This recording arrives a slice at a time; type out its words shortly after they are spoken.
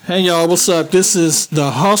Hey y'all, what's up? This is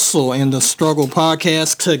the Hustle and the Struggle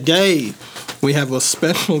podcast. Today, we have a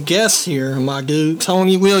special guest here, my dude,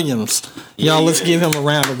 Tony Williams. Y'all, let's give him a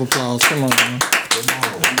round of applause. Come on, man.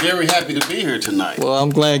 I'm very happy to be here tonight. Well, I'm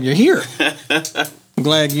glad you're here. I'm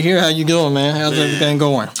glad you're here. How you doing, man? How's everything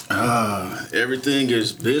going? Everything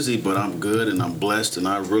is busy, but I'm good and I'm blessed, and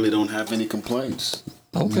I really don't have any complaints.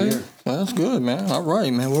 Okay, well, that's good, man. All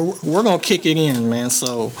right, man. We're gonna kick it in, man.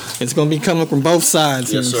 So it's gonna be coming from both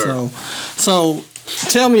sides. Yes, here. sir. So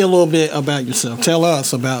tell me a little bit about yourself. Tell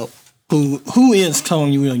us about who is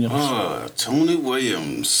Tony Williams. Tony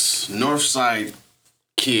Williams, Northside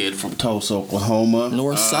kid from Tulsa, Oklahoma.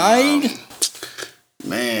 Northside.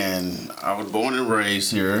 Man, I was born and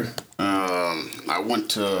raised here. I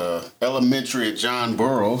went to elementary at John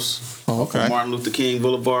Burroughs. Oh, okay. On Martin Luther King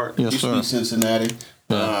Boulevard. Yes, Used sir. to be Cincinnati.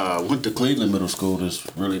 Went to Cleveland Middle School. That's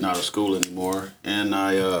really not a school anymore. And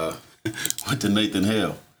I went to Nathan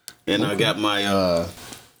Hale. And I got my,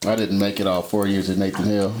 I didn't make it all 4 years at Nathan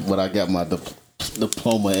Hale, but I got my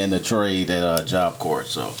diploma in the trade at Job Corps.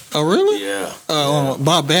 So. Oh, really? Yeah.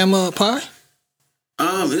 By Bama Pie?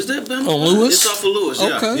 Is that Bama? On Lewis? It's off of Lewis,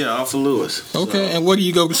 yeah. Okay. Yeah, off of Lewis. Okay, So. and what do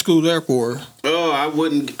you go to school there for? Oh,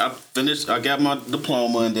 I finished, I got my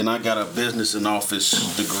diploma, and then I got a business and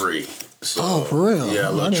office degree. So, Oh, for real? Yeah, a I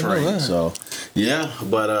little didn't know trade. that. So, yeah,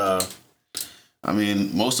 but, I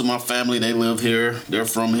mean, most of my family, they live here. They're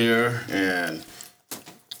from here, and,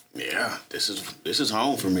 yeah, this is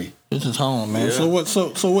home for me. This is home, man. Yeah.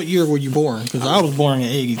 So what year were you born? Because I was born in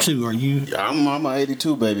 '82. Are you? Yeah, I'm an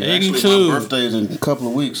 82, baby. 82. Actually, my birthday is in a couple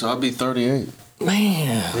of weeks, so I'll be 38.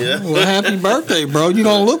 Man, Yeah. well, happy birthday, bro. You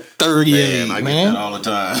don't look 38, Man, I man. get that all the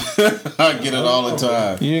time. I get it all the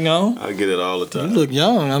time. You know? I get it all the You time. look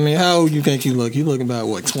young. I mean, how old you think you look? You look about,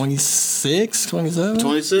 what, 26, 27?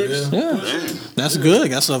 26? Yeah. Man. That's good.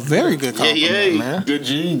 That's a very good compliment, Yeah. man. Good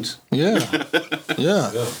genes. Yeah. Yeah.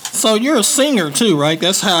 So you're a singer, too, right?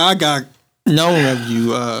 That's how I got known of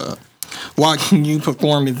you, watching you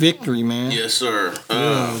perform at Victory, man. Yes, sir.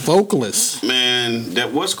 Vocalist. Man,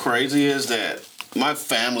 what's crazy is that my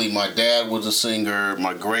family, my dad was a singer.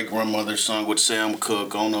 My great-grandmother sung with Sam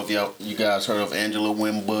Cooke. I don't know if you guys heard of Angela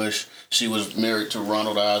Wimbush. She was married to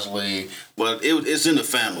Ronald Isley. But it's in the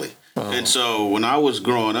family. Oh. And so when I was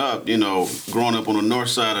growing up on the north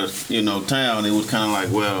side of, town, it was kind of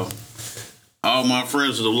like, well, all my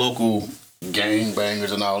friends were the local gang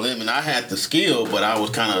bangers and all them, and I had the skill, but I was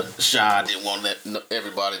kind of shy. I didn't want to let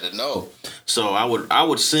everybody to know. So I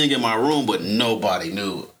would sing in my room, but nobody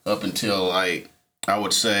knew up until, like, I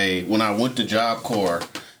would say when I went to Job Corps,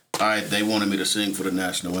 they wanted me to sing for the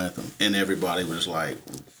national anthem, and everybody was like,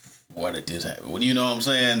 "Why did this happen?" Well, you know what I'm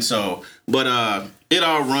saying? So, but it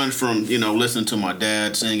all runs from listening to my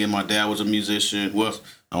dad singing. My dad was a musician. Well,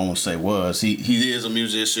 I don't want to say was. He is a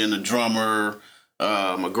musician, a drummer.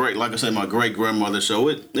 My great grandmother. So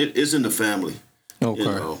it's in the family.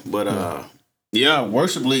 Okay. But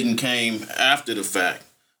worship leading came after the fact.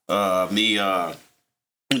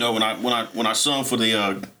 When I sung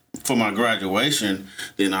for my graduation,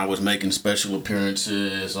 then I was making special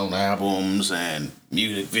appearances on albums and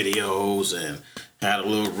music videos, and had a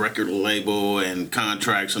little record label and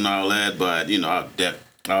contracts and all that. But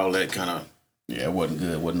all that kind of it wasn't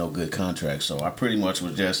good. It wasn't no good contracts. So I pretty much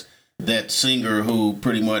was just that singer who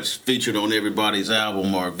pretty much featured on everybody's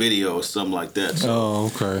album or video or something like that. So,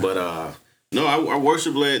 okay. But no, I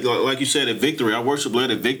worship led, like you said, at Victory. I worship led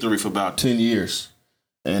at Victory for about 10 years.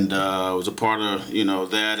 And I was a part of,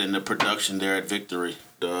 that and the production there at Victory.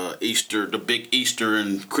 The big Easter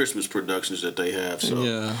and Christmas productions that they have. So,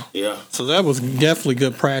 yeah. So that was definitely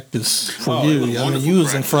good practice for you. I mean, you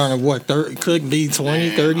was in front of what, could be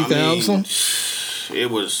 20, 30,000? It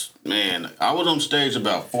was, I was on stage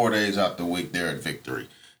about 4 days out the week there at Victory.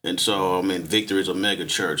 And so, Victory is a mega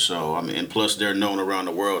church. So, and plus they're known around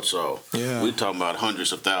the world. So, we're talking about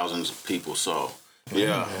hundreds of thousands of people. So,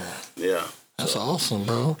 yeah. That's awesome,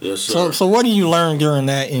 bro. Yes, sir. So what do you learn during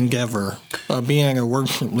that endeavor of being a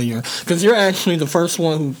worship leader? Because you're actually the first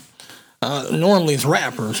one who normally is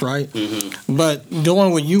rappers, right? Mm-hmm. But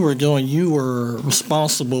doing what you were doing, you were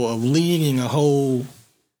responsible of leading a whole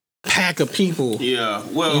pack of people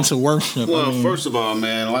into worship. Well, first of all,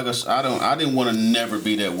 man, like I didn't want to never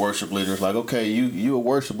be that worship leader. It's like, okay, you a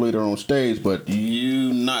worship leader on stage, but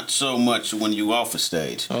you not so much when you off the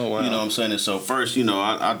stage. Oh, wow. You know what I'm saying? And so first,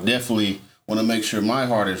 I definitely want to make sure my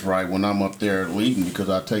heart is right when I'm up there leading, because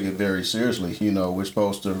I take it very seriously. We're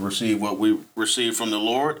supposed to receive what we receive from the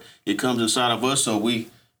Lord. It comes inside of us, so we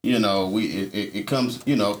it comes,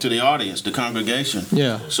 to the audience, the congregation.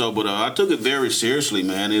 Yeah. So, but I took it very seriously,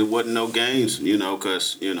 man. It wasn't no games,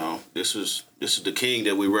 because this is the king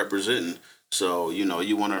that we're representing. So,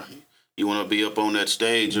 you wanna be up on that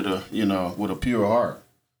stage with a pure heart,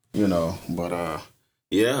 But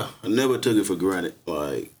yeah, I never took it for granted.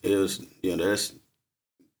 Like it was, that's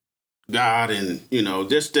God, and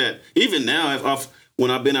just that. Even now,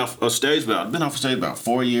 when I've been off a stage, I've been off stage about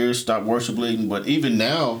 4 years, stopped worship leading. But even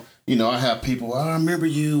now, I have people, I remember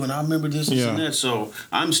you, and I remember this and that. So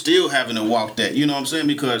I'm still having to walk that, you know what I'm saying?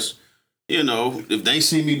 Because, if they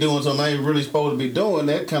see me doing something I ain't really supposed to be doing,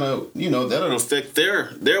 that kind of, that'll affect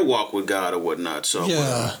their walk with God or whatnot. So,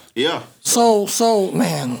 yeah. Yeah. So,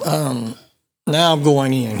 man, now I'm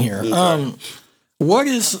going in here. Okay. What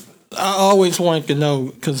is... I always wanted to know,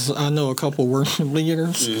 because I know a couple worship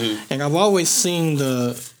leaders, and I've always seen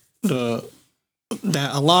that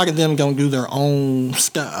a lot of them don't do their own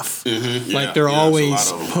stuff. Like they're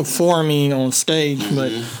always performing on stage,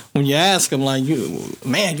 but when you ask them, like,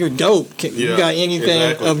 you're dope. You got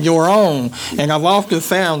anything of your own? And I've often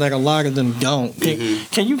found that a lot of them don't.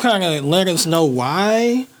 Can you kind of let us know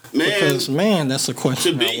why? Because, that's a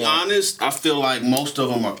question. To be honest, I feel like most of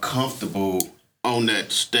them are comfortable on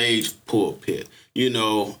that stage pulpit, in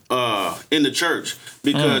the church,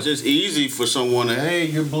 because it's easy for someone to, hey,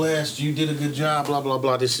 you're blessed, you did a good job, blah, blah,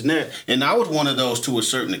 blah, this and that. And I was one of those to a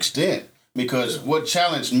certain extent, because what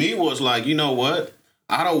challenged me was like, you know what?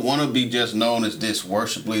 I don't want to be just known as this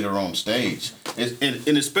worship leader on stage.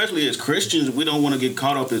 And especially as Christians, we don't want to get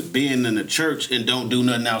caught up as being in the church and don't do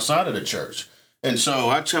nothing outside of the church. And so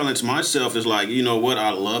I challenged myself as like, you know what? I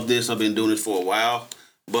love this. I've been doing this for a while,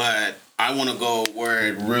 but I want to go where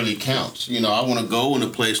it really counts. I want to go in a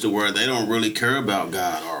place to where they don't really care about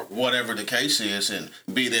God or whatever the case is, and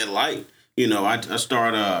be that light. I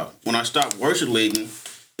started when I stopped worship leading.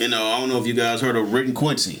 I don't know if you guys heard of Rick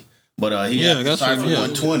Quincy, but he had the Cypher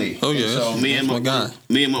 120. Oh yeah. So me and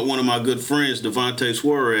one of my good friends, Devontae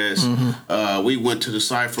Suarez, we went to the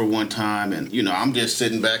Cypher one time, and I'm just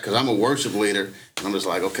sitting back because I'm a worship leader. And I'm just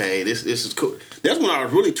like, okay, this is cool. That's when I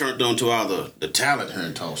was really turned on to all the talent here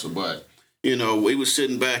in Tulsa, but. We was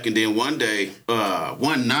sitting back, and then one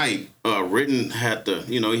night, Ritten had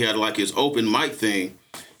he had like his open mic thing,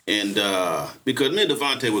 and because me and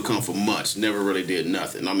Devontae would come for months, never really did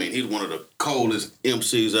nothing. I mean, he's one of the coldest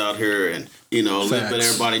MCs out here, and but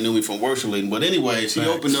everybody knew me from worship leading. But anyways, he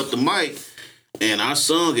opened up the mic, and I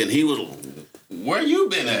sung, and he was, where you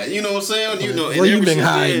been at? You know what I'm saying? Where you been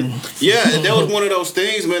hiding? Yeah, and that was one of those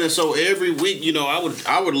things, man. And so every week,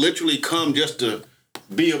 I would literally come just to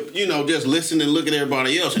be just listen and look at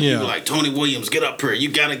everybody else. And people like, Tony Williams, get up here.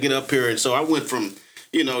 You got to get up here. And so I went from,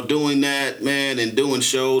 doing that, man, and doing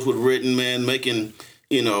shows with Ritten, man, making,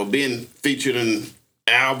 being featured in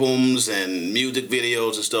albums and music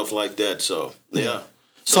videos and stuff like that. So, yeah.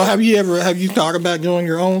 So have you thought about doing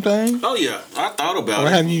your own thing? Oh, yeah. I thought about it. Or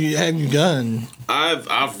have you done?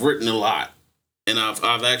 I've written a lot. And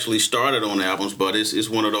I've actually started on albums, but it's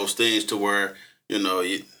one of those things to where,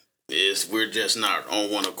 we're just not on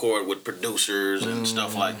one accord with producers and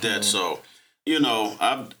stuff like that. So,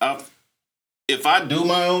 if I do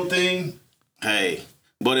my own thing, hey.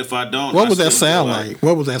 But if I don't, what would that sound like?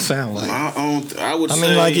 What would that sound like? My own. I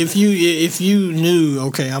mean, like if you knew,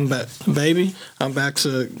 okay, I'm back, baby, I'm back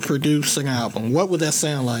to produce an album. What would that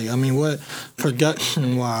sound like? I mean, what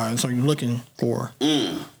production wise are you looking for?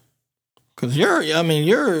 Because you're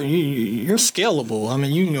scalable. I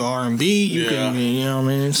mean, you can do R&B. You can, what I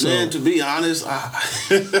mean. So. Man, to be honest, I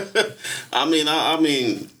mean,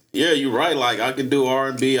 yeah, you're right. Like I can do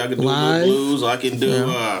R&B. I can do blues. I can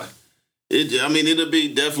do. It'll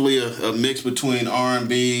be definitely a mix between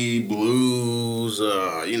R&B, blues.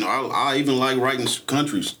 I even like writing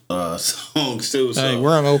country songs too. So. Hey,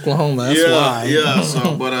 we're in Oklahoma. That's why. Yeah.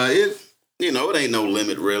 So, but it ain't no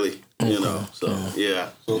limit really. So yeah.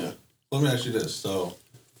 So, let me ask you this. So,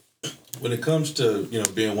 when it comes to,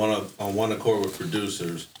 being on one accord with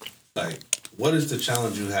producers, like, what is the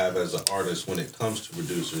challenge you have as an artist when it comes to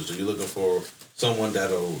producers? Are you looking for someone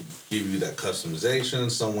that'll give you that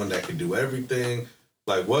customization, someone that can do everything?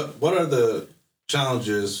 Like, what are the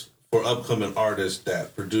challenges for upcoming artists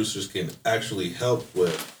that producers can actually help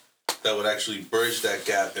with that would actually bridge that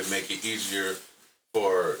gap and make it easier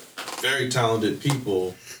for very talented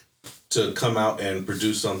people to come out and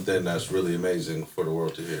produce something that's really amazing for the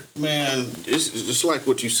world to hear? Man, it's just like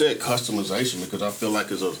what you said, customization, because I feel like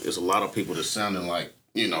there's a lot of people that's sounding like,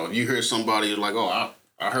 if you hear somebody like, oh,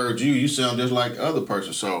 I heard you sound just like the other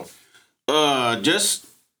person. So just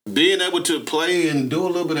being able to play and do a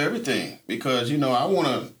little bit of everything, because, I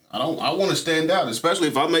want I want to stand out, especially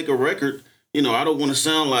if I make a record. You know, I don't want to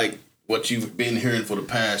sound like what you've been hearing for the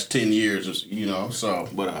past 10 years. You know, so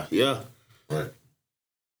yeah. Right.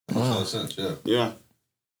 Makes a lot of sense. Yeah. Yeah.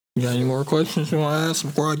 You got any more questions you want to ask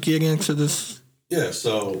before I get into this? Yeah.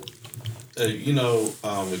 So, you know,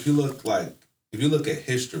 if you look at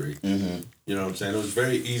history, you know what I'm saying? It was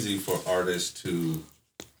very easy for artists to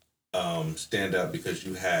stand out because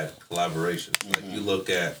you had collaborations. Like you look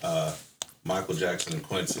at Michael Jackson and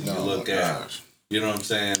Quincy. You look at, you know what I'm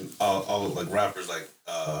saying? All like rappers like,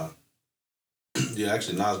 yeah,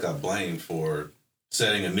 actually Nas got blamed for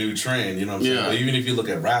setting a new trend. You know what I'm saying? But even if you look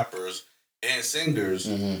at rappers and singers,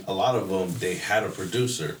 a lot of them, they had a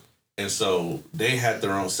producer. And so they had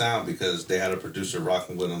their own sound because they had a producer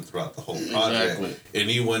rocking with them throughout the whole project. Exactly. And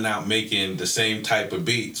he went out making the same type of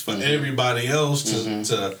beats for everybody else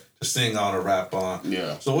to sing on or rap on.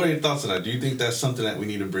 Yeah. So what are your thoughts on that? Do you think that's something that we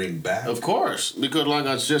need to bring back? Of course. Because like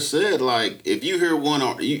I just said, like if you hear one,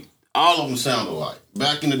 all of them sound alike.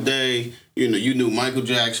 Back in the day, you know, you knew Michael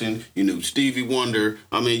Jackson, you knew Stevie Wonder.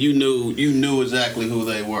 I mean, you knew exactly who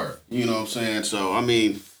they were. You know what I'm saying? So, I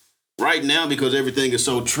mean, right now, because everything is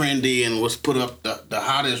so trendy and was put up the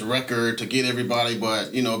hottest record to get everybody,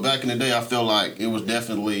 but, you know, back in the day, I felt like it was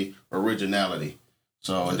definitely originality.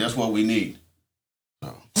 So, and that's what we need.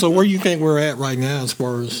 So where you think we're at right now as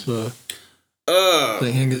far as the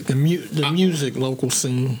music local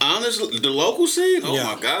scene? Honestly, the local scene? Oh,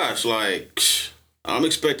 my gosh. Like, I'm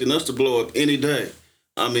expecting us to blow up any day.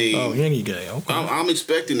 I mean... Oh, any day. Okay. I'm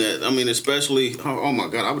expecting that. I mean, especially... Oh, my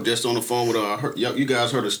God. I was just on the phone with... you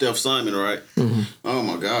guys heard of Steph Simon, right? Mm-hmm. Oh,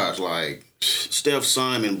 my gosh. Like, Steph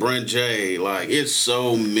Simon, Brent J. Like, it's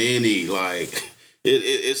so many. Like,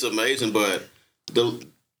 it's amazing. But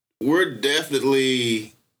we're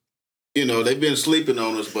definitely... You know, they've been sleeping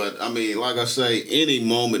on us. But, I mean, like I say, any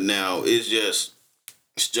moment now is just...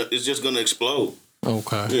 It's just going to explode.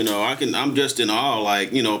 Okay. You know, I'm just in awe.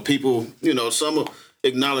 Like, you know, people, you know, some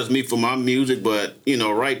acknowledge me for my music, but, you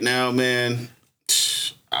know, right now, man,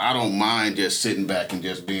 I don't mind just sitting back and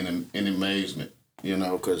just being in amazement, you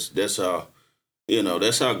know, because that's how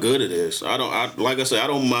good it is. Like I said, I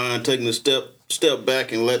don't mind taking a step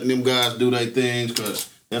back and letting them guys do their things because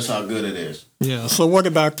that's how good it is. Yeah. So what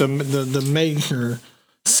about the major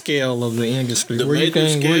scale of the industry? Where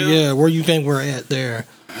you think we're at there?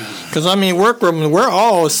 Because, I mean, we're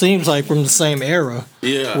all, it seems like, from the same era.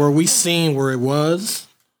 Yeah. Where we seen where it was.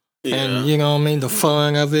 Yeah. And, you know what I mean, the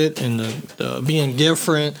fun of it and the being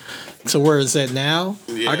different. So where is that now?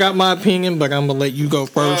 Yeah. I got my opinion, but I'm going to let you go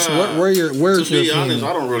first. Where's your opinion? To be honest,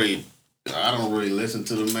 I don't really listen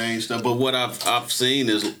to the main stuff. But what I've seen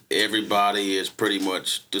is everybody is pretty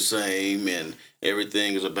much the same. And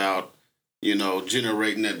everything is about... You know,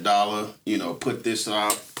 generating that dollar, you know, put this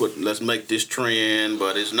out, let's make this trend,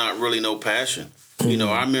 but it's not really no passion. You know,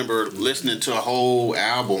 I remember listening to whole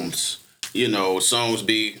albums, you know, songs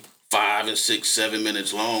be 5 and 6, 7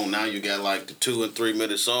 minutes long. Now you got like the 2 and 3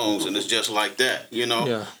 minute songs, and it's just like that, you know?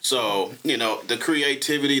 Yeah. So, you know, the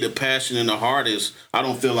creativity, the passion, and the heart I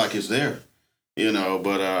don't feel like it's there, you know,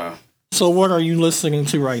 but... So what are you listening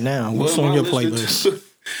to right now? What's on your playlist?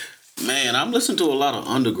 Man, I'm listening to a lot of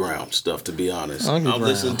underground stuff, to be honest. I'm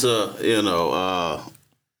listening to,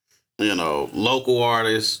 local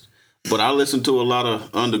artists, but I listen to a lot of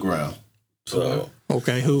underground. So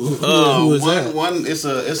okay, who is that? One, it's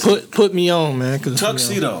put me on, man.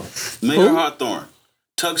 Tuxedo, Mayor Hawthorne.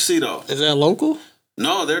 Tuxedo. Is that local?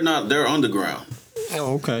 No, they're not. They're underground.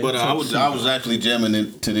 Oh, okay. But I was actually jamming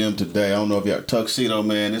into them today. I don't know if y'all Tuxedo,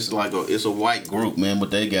 man. It's like it's a white group, man, but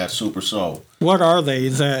they got super soul. What are they?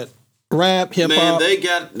 Is that rap, hip hop?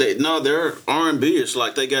 Man, they're R&B. It's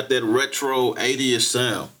like they got that retro 80s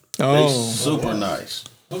sound. Oh, super nice.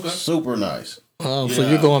 Okay, super nice. Oh, yeah. So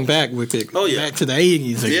you're going back with it? Oh yeah, back to the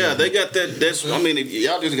 80s again. Yeah, they got that. I mean,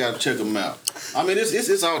 y'all just got to check them out. I mean,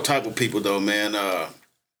 it's all type of people though, man.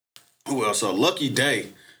 Who else? Lucky Day.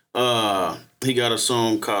 He got a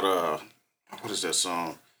song called what is that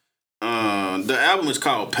song? The album is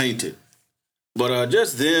called Painted. But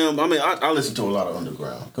just them, I mean, I listen to a lot of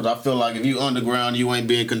underground because I feel like if you underground, you ain't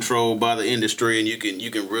being controlled by the industry, and you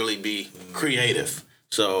can really be creative.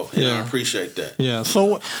 So I appreciate that. Yeah.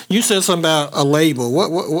 So you said something about a label.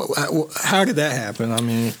 What how did that happen? I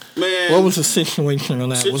mean, man, what was the situation on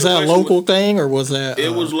that? Was that a local thing or was that?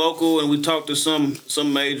 It was local, and we talked to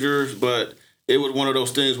some majors, but it was one of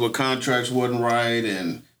those things where contracts wasn't right,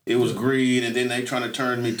 and it was greed, and then they trying to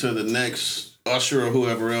turn me to the next Usher or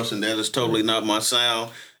whoever else, and that is totally not my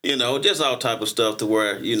sound. You know, just all type of stuff to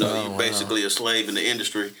where, you know, you're basically a slave in the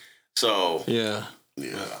industry. So yeah.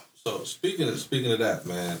 So speaking of that,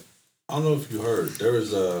 man, I don't know if you heard. There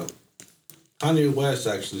was a Kanye West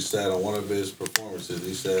actually said on one of his performances.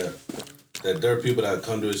 He said that there are people that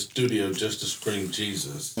come to his studio just to scream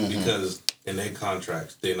Jesus because in their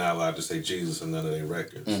contracts they're not allowed to say Jesus in none of their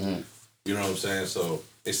records. You know what I'm saying? So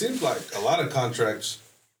it seems like a lot of contracts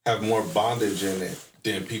have more bondage in it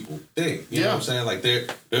than people think. You know what I'm saying? Like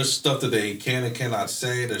there's stuff that they can and cannot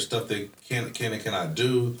say. There's stuff they can and cannot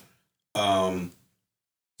do.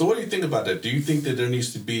 So what do you think about that? Do you think that there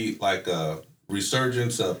needs to be like a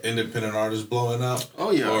resurgence of independent artists blowing up? Oh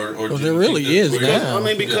yeah. Or well, there really is now. I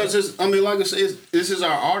mean, because like I said, this is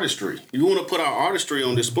our artistry. You want to put our artistry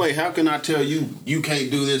on display. How can I tell you you can't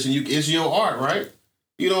do this and it's your art, right?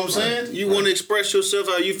 You know what I'm saying? You want to express yourself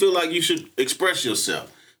how you feel like you should express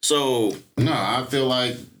yourself. So no, I feel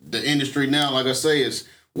like the industry now, like I say, is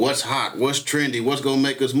what's hot, what's trendy, what's gonna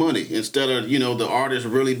make us money, instead of the artists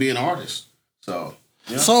really being artists. So.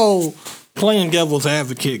 Yeah. So, playing devil's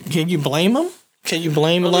advocate, can you blame them? Can you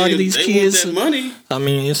blame a lot of these kids? Want that money. I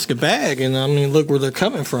mean, it's the bag, and I mean, look where they're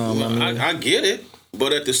coming from. Well, I get it,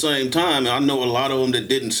 but at the same time, I know a lot of them that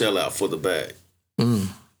didn't sell out for the bag.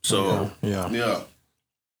 So, yeah.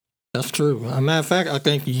 That's true. As a matter of fact, I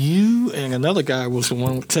think you and another guy was the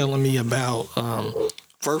one telling me about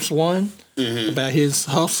First One, about his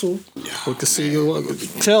hustle with the CEO.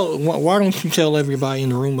 Why don't you tell everybody in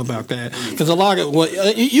the room about that? Because a lot of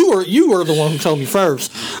you were the one who told me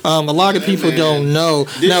first. A lot of people don't know.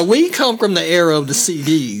 Now we come from the era of the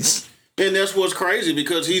CDs, and that's what's crazy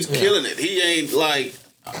because he's killing it. He ain't like,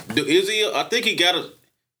 is he? I think he got a.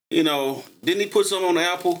 Didn't he put some on the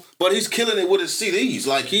Apple? But he's killing it with his CDs.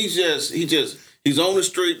 Like he's on the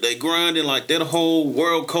street. They grinding like that whole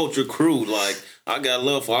world culture crew. Like. I got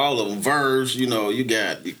love for all of them. Verse, you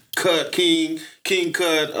got Cut, King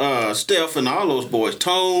Cut, Steph, and all those boys.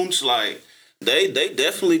 Tones, like they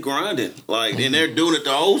definitely grinding. Like, and they're doing it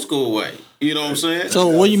the old school way. You know what I'm saying? So,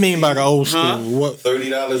 what do you mean by the old school? What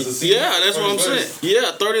 $30 a CD? Yeah, that's what I'm saying.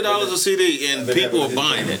 Yeah, $30 a CD, and people are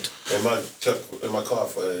buying it. In my car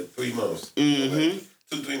for 3 months. Like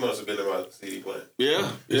 2-3 months have been in my CD playing.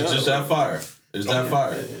 Yeah, it's just that fire. It's that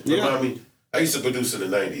fire. Remind me. I used to produce in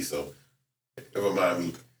the '90s, so. It remind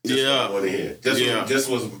me. Just what I want to hear. Just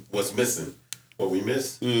what's missing. What we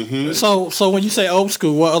miss. So when you say old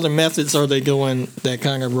school, what other methods are they doing that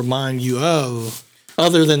kind of remind you of,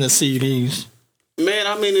 other than the CDs? Man,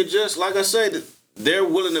 I mean, it just like I said, they're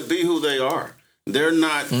willing to be who they are. They're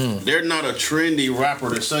not. They're not a trendy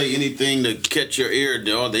rapper to say anything to catch your ear.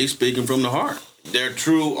 They speaking from the heart. They're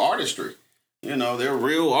true artistry. They're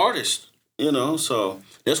real artists. So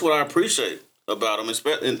that's what I appreciate about them,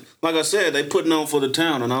 and like I said, they putting on for the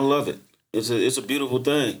town, and I love it. It's a beautiful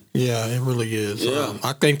thing. Yeah, it really is. Yeah.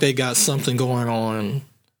 I think they got something going on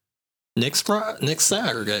next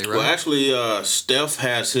Saturday, right? Well, actually, Steph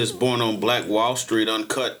has his Born on Black Wall Street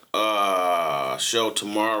Uncut show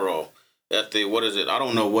tomorrow at the, what is it? I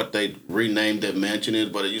don't know what they renamed that mansion is,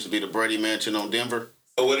 but it used to be the Brady Mansion on Denver.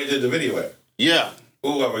 Oh, where they did the video at? Yeah.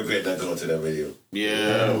 Oh, I regret not going to that video.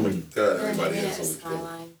 Yeah. Oh my God, everybody has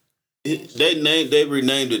Skyline. They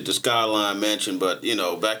renamed it the Skyline Mansion, but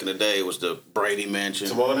back in the day it was the Brady Mansion.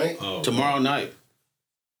 Tomorrow night? Tomorrow night.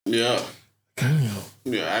 Yeah.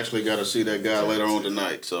 Yeah, I actually got to see that guy later on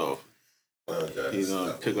tonight, so he's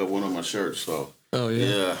gonna pick up one of my shirts. So. Oh yeah.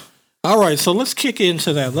 Yeah. All right, so let's kick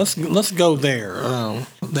into that. Let's go there.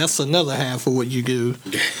 That's another half of what you do.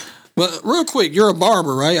 But real quick, you're a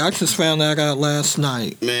barber, right? I just found that out last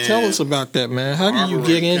night. Man, tell us about that, man. How do you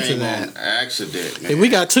get into that? On accident, man. And we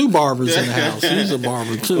got 2 barbers in the house. He's a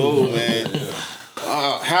barber too. Oh man.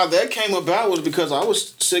 How that came about was because I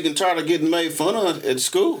was sick and tired of getting made fun of at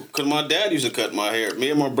school. Because my dad used to cut my hair, me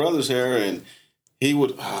and my brother's hair, and he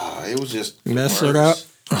would. It was just mess it up.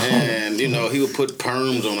 And he would put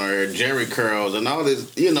perms on her hair, jerry curls, and all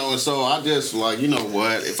this. And so I just like, you know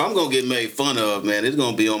what? If I'm gonna get made fun of, man, it's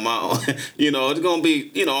gonna be on my own. It's gonna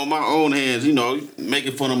be on my own hands.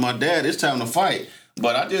 Making fun of my dad. It's time to fight.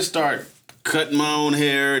 But I just start cutting my own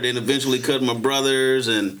hair, then eventually cutting my brother's,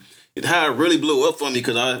 and how it really blew up for me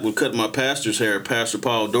because I would cut my pastor's hair, Pastor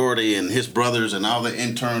Paul Doherty and his brothers and all the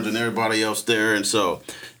interns and everybody else there. And so,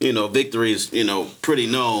 Victory is, pretty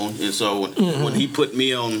known. And so when he put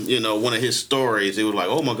me on, one of his stories, it was like,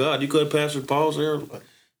 oh my God, you cut Pastor Paul's hair?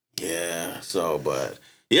 Yeah. So, but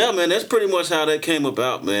yeah, man, that's pretty much how that came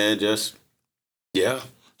about, man. Just, yeah.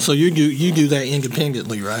 So you do that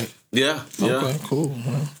independently, right? Yeah. Okay, cool.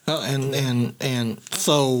 And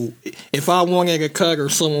so if I wanted a cut or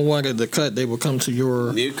someone wanted the cut, they would come to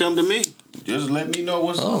your. You'd come to me. just let me know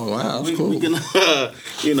what's up. Oh, wow, that's cool. We can,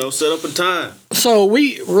 set up a time. So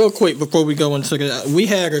real quick before we go into that, we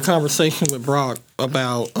had a conversation with Brock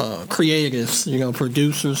about creatives,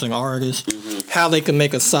 producers and artists, how they can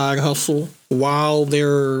make a side hustle while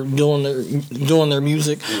they're doing their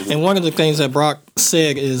music. And one of the things that Brock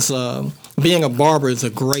said is being a barber is a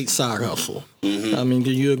great side hustle. I mean,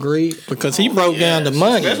 do you agree? Because he broke down the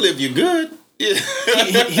money. Especially if you're good. Yeah.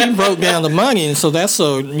 he broke down the money, and so that's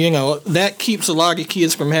that keeps a lot of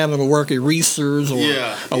kids from having to work at Reese's or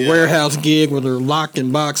a warehouse gig where they're locked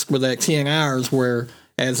and boxed for that 10 hours,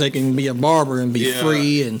 whereas they can be a barber and be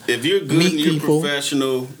free and if you're good and you're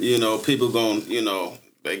professional, people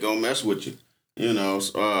they gonna mess with you.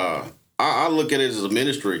 I look at it as a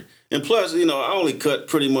ministry, and plus, I only cut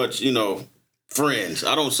pretty much friends.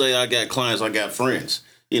 I don't say I got clients, I got friends.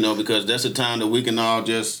 Because that's the time that we can all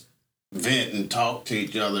just vent and talk to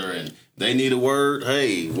each other, and they need a word.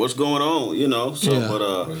 Hey, what's going on?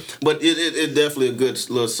 But it definitely a good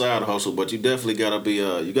little side hustle. But you definitely gotta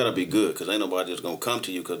be good, because ain't nobody just gonna come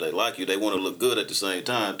to you because they like you. They want to look good at the same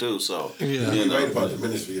time too. So you're right about the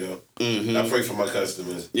ministry though. I pray for my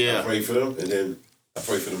customers. I pray for them, and then I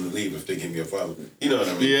pray for them to leave if they give me a problem. You know what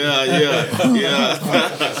I mean? Yeah.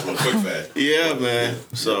 That's my quick fact. Yeah, man.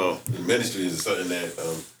 So the ministry is something that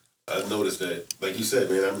I noticed that, like you said,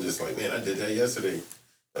 man, I'm just like, man, I did that yesterday.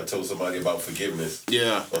 I told somebody about forgiveness.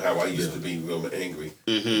 Yeah. On how I used to be real angry.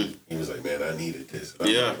 He was like, man, I needed this.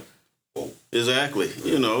 Like, whoa. Exactly.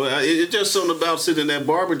 It's just something about sitting in that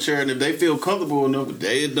barber chair, and if they feel comfortable enough,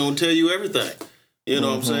 they don't tell you everything. You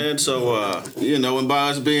know what I'm saying? So, and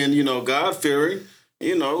by us being, God-fearing,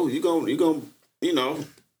 you're gonna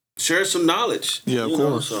share some knowledge. Yeah, of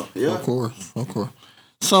course. Of course.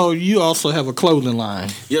 So you also have a clothing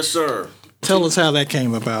line. Yes, sir. Tell us how that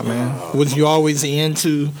came about, man. Was you always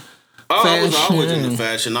into fashion? I was always into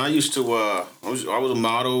fashion. I used to, I was a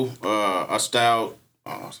model. I styled,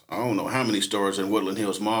 I don't know how many stores in Woodland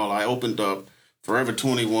Hills Mall. I opened up Forever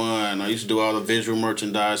 21. I used to do all the visual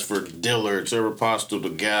merchandise for Dillard's, Aeropostale, The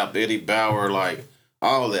Gap, Eddie Bauer, like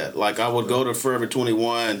all that. Like I would go to Forever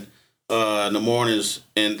 21 in the mornings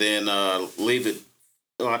and then leave it.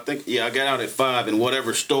 I got out at 5, and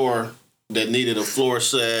whatever store that needed a floor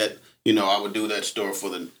set, I would do that store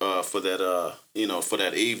for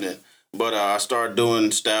that evening. But I started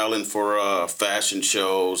doing styling for fashion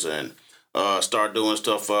shows and started doing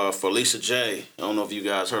stuff for Lisa J. I don't know if you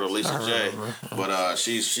guys heard of Lisa J, but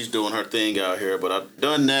she's doing her thing out here. But I've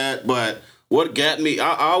done that. But what got me,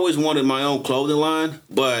 I always wanted my own clothing line,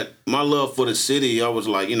 but my love for the city, I was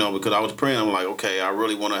like, because I was praying, I'm like, okay, I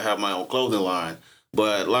really want to have my own clothing line.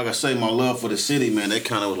 But like I say, my love for the city, man, they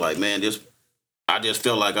kind of was like, man, I just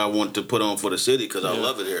felt like I wanted to put on for the city because I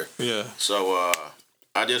love it here. Yeah. So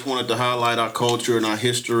I just wanted to highlight our culture and our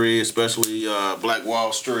history, especially Black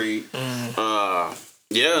Wall Street. And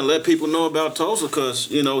let people know about Tulsa because,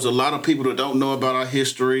 there's a lot of people that don't know about our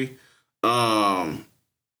history.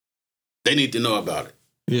 They need to know about it.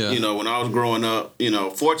 Yeah. When I was growing up,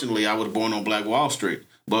 fortunately, I was born on Black Wall Street.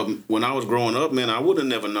 But when I was growing up, man, I would have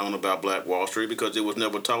never known about Black Wall Street because it was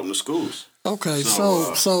never taught in the schools. Okay,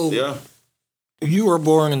 so yeah. You were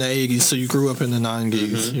born in the 80s, so you grew up in the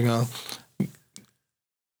 90s,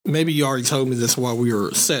 Maybe you already told me this while we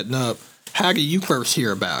were setting up. How did you first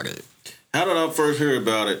hear about it? How did I first hear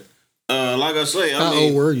about it? Like I say, How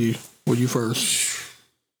old were you when you first?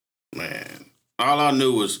 Man, all I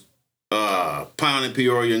knew was Pound and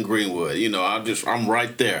Peoria and Greenwood. I'm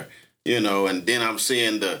right there. And then I'm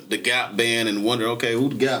seeing the Gap Band and wonder, okay, who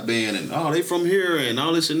the Gap Band? And, they from here and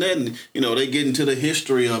all this and that. And, they get into the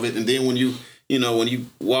history of it. And then when you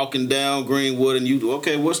walking down Greenwood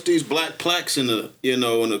and what's these black plaques in the, in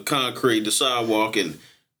the concrete, the sidewalk? And,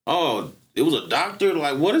 it was a doctor.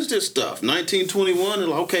 Like, what is this stuff? 1921. And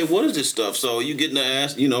like, okay, what is this stuff? So you getting to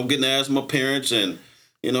ask my parents and,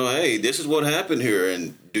 hey, this is what happened here.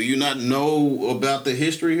 And do you not know about the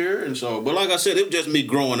history here? And so, but like I said, it was just me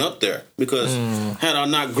growing up there because had I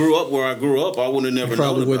not grew up where I grew up, I would have never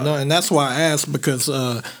known about it. And that's why I asked because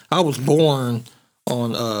I was born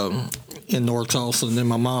in North Tulsa, and then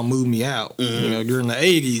my mom moved me out. During the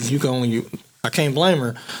 80s, I can't blame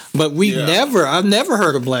her. But I've never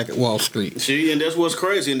heard of Black Wall Street. See, and that's what's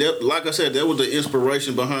crazy. And that, like I said, that was the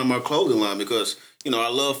inspiration behind my clothing line because, I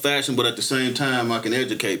love fashion, but at the same time, I can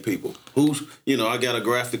educate people. I got a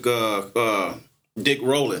graphic, Dick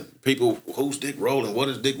Rowland. People, who's Dick Rowland? What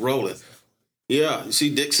is Dick Rowland? Yeah,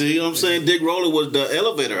 see what I'm saying? Dick Rowland was the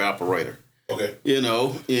elevator operator. Okay.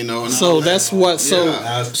 So that's what.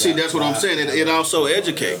 See, that's what I'm saying. It also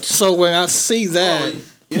educates. So when I see that,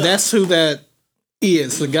 that's who that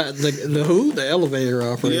is. The guy, the who? The elevator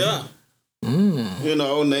operator. Yeah. you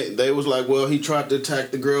know, and they was like, well, he tried to attack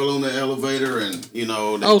the girl on the elevator, and you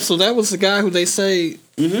know. So that was the guy who they say.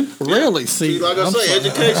 Mm-hmm. Really? Yeah. See, like I say,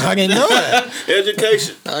 education. I didn't know that.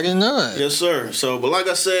 Education. I didn't know that. Yes, sir. So, but like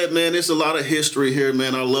I said, man, it's a lot of history here,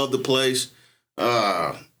 man. I love the place,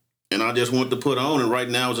 and I just want to put on. And right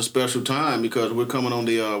now is a special time because we're coming on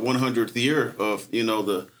the 100th year of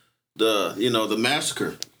the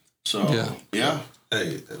massacre. So yeah.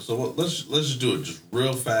 Hey, so let's just do it just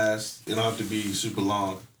real fast. You don't have to be super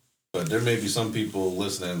long. But there may be some people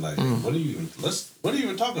listening like, what are you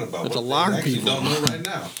even talking about? There's what a lot of people don't know right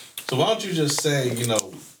now. So why don't you just say,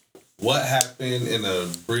 what happened in a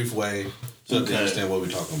brief way so they understand what we're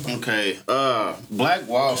talking about? Okay. Black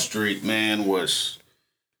Wall Street, man,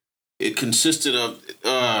 it consisted of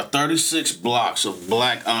 36 blocks of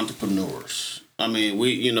black entrepreneurs. I mean,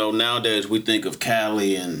 nowadays we think of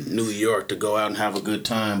Cali and New York to go out and have a good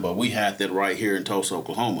time, but we had that right here in Tulsa,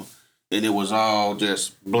 Oklahoma. And it was all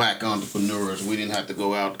just black entrepreneurs. We didn't have to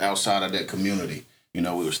go outside of that community. We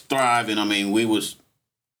was thriving. I mean, it was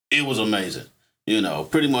amazing.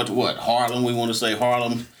 Pretty much Harlem, we want to say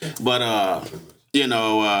Harlem. But,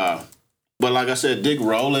 but like I said, Dick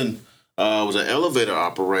Rowland was an elevator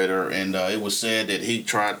operator, and it was said that he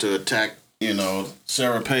tried to attack,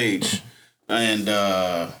 Sarah Page. And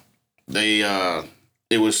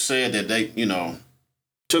it was said that they,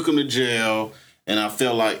 took him to jail. And I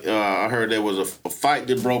felt like I heard there was a fight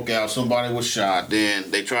that broke out. Somebody was shot. Then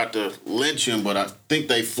they tried to lynch him, but I think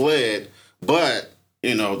they fled. But, the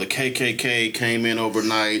KKK came in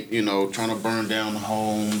overnight, trying to burn down the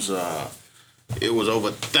homes. It was over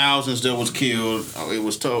thousands that was killed.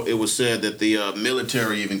 It was said that the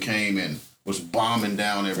military even came and was bombing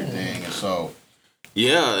down everything. And so,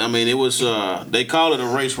 yeah, I mean, it was, they call it a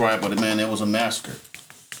race riot, but, man, it was a massacre.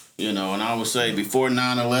 And I would say before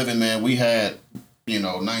 9/11, man, we had,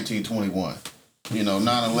 1921.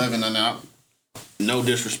 9/11, and no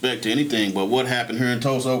disrespect to anything, but what happened here in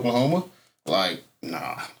Tulsa, Oklahoma,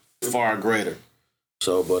 far greater.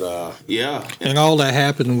 So, but, yeah. And all that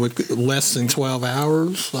happened with less than 12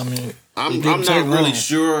 hours? I mean, I'm not really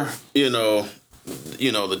sure, the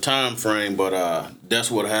time frame, but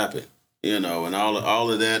that's what happened, and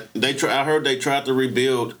all of that. I heard they tried to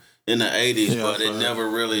rebuild in the 80s, but it never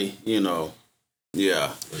really, it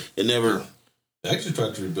never. They actually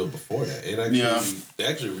tried to rebuild before that. They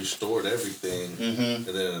actually restored everything, and then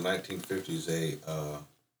in the 1950s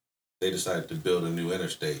they decided to build a new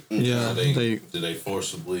interstate. Yeah, so they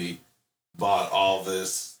forcibly bought all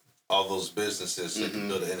those businesses so they could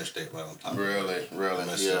build an interstate right on top. Really,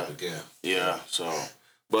 messed up again. Yeah, so.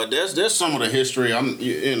 But there's some of the history.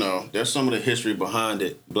 There's some of the history behind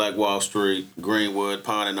it. Black Wall Street, Greenwood,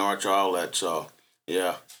 Pine and Arch, all that. So,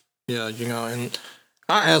 yeah. Yeah, and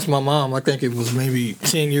I asked my mom. I think it was maybe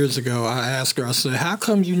 10 years ago. I asked her. I said, "How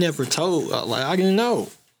come you never told?" I didn't know,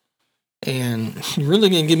 and she really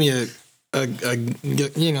didn't give me a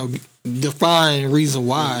defined reason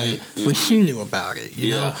why, but she knew about it.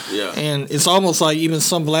 You know? Yeah. And it's almost like even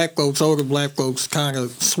some older black folks, kind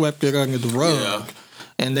of swept it under the rug. Yeah.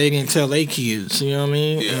 And they didn't tell their kids, you know what I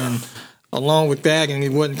mean? Yeah. And along with that, and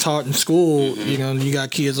it wasn't taught in school, you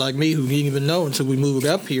got kids like me who didn't even know until we moved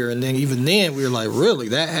up here. And then even then, we were like, really,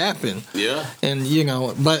 that happened? Yeah. And,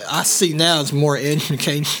 but I see now it's more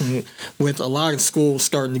education with a lot of schools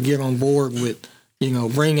starting to get on board with,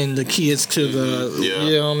 bringing the kids to the,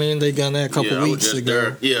 you know what I mean? They done that a couple weeks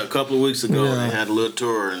ago. A couple of weeks ago, they had a little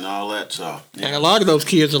tour and all that. So, And a lot of those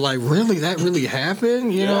kids are like, really? That really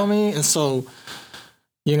happened? You know what I mean? And so...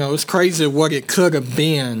 it's crazy what it could have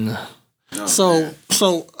been. Oh,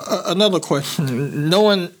 so another question: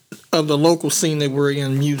 knowing of the local scene that we're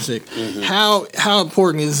in, music, how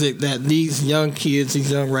important is it that these young kids,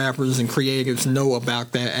 these young rappers and creatives know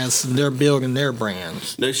about that as they're building their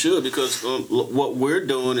brands? They should, because what we're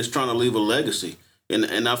doing is trying to leave a legacy,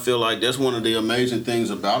 and I feel like that's one of the amazing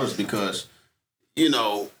things about us because,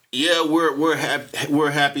 we're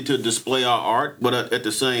happy to display our art, but at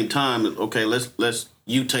the same time, okay, let's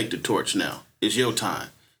you take the torch now. It's your time.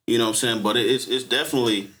 You know what I'm saying? But it's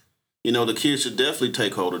definitely, the kids should definitely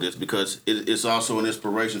take hold of this because it's also an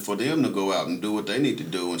inspiration for them to go out and do what they need to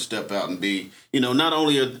do and step out and be, not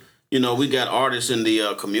only we got artists in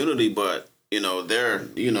the community, but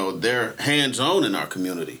they're hands-on in our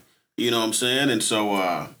community. You know what I'm saying? And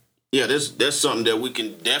so. That's something that we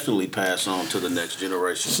can definitely pass on to the next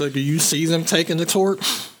generation. So do you see them taking the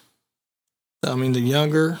torch? I mean, the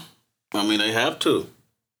younger? I mean, they have to.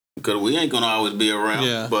 Because we ain't going to always be around.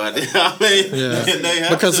 Yeah. But, I mean, they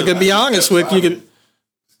have because to. to be honest with you,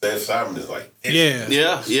 Steph Simon is like,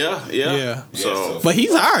 Yeah. So, but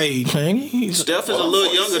he's our age, man. He's Steph is a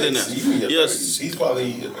little younger than that. Yes, he's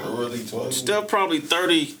probably in the early 20s. Steph probably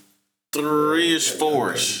 33-ish,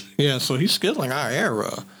 4-ish. Yeah, so he's still in our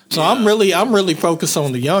era. So I'm really focused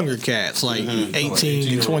on the younger cats, like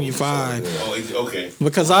 18 to 25. Okay.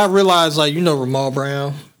 Because I realize, like, Ramal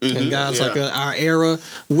Brown and guys like our era,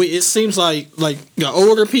 it seems like the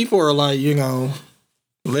older people are like,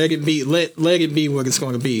 let it be what it's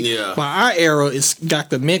going to be. Yeah. But our era, it's got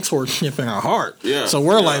the mentorship in our heart. Yeah. So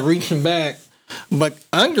we're like reaching back. But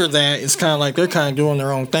under that, it's kind of like they're kind of doing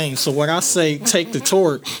their own thing. So when I say take the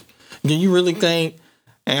torch, do you really think,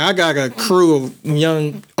 and I got a crew of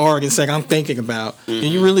young artists that I'm thinking about, do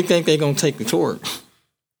you really think they're going to take the torch?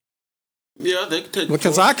 Yeah, they can take the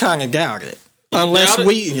Because torch. I kind of doubt it. Unless doubt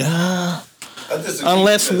we...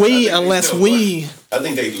 I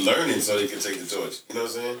think they learning so they can take the torch. You know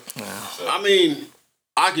what I'm saying? So. I mean,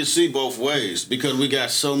 I can see both ways because we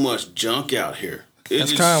got so much junk out here.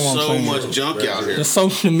 That's kind of what I'm saying. So much junk out here. The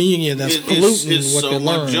social media that's polluting it's what so they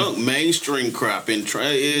much learn. junk, mainstream crap, and it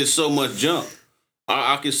is so much junk.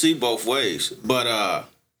 I can see both ways, but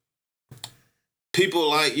people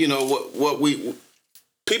like people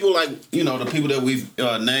like the people that we've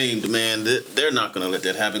named, man, they're not going to let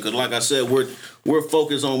that happen because, like I said, we're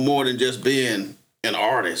focused on more than just being an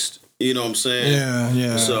artist. You know what I'm saying?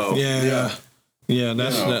 Yeah. So Yeah,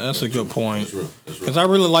 that's a good point. That's real. Because I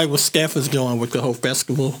really like what Steph is doing with the whole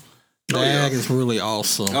festival. That is really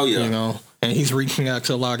awesome. Oh, yeah. And he's reaching out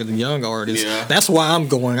to a lot of the young artists. Yeah. That's why I'm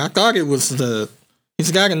going. I thought it was they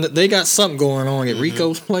got something going on at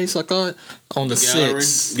Rico's place, I thought, on the gallery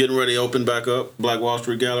 6th. getting ready to open back up, Black Wall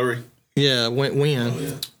Street Gallery. Yeah, when?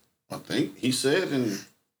 I think he said I'm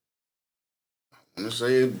going to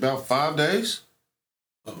say about 5 days.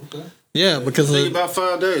 Oh, okay. Yeah, because I think about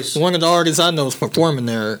 5 days. one of the artists I know is performing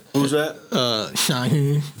there. Who's that?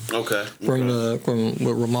 Shaheen. Okay. From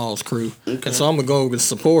with Ramal's crew. Okay. And so I'm gonna go with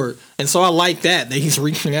support. And so I like that he's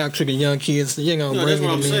reaching out to the young kids, that's bringing what them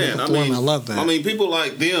I'm in saying. and performing. I love that. I mean, people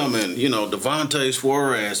like them and Devontae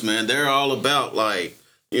Suarez, man, they're all about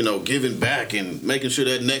giving back and making sure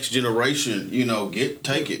that next generation,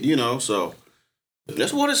 take it, so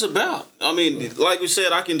that's what it's about. I mean, like we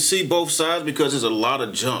said, I can see both sides because there's a lot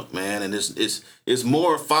of junk, man, and it's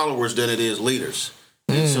more followers than it is leaders.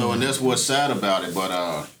 And that's what's sad about it. But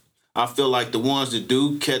I feel like the ones that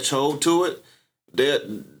do catch hold to it, they're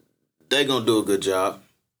gonna do a good job.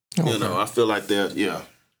 Okay. I feel like they're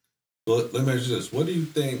Well, let me ask you this: What do you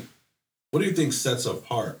think sets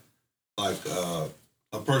apart like a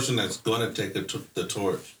person that's gonna take the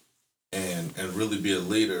torch and really be a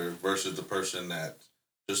leader versus the person that's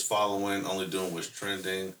just following, only doing what's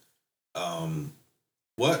trending?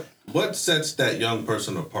 What sets that young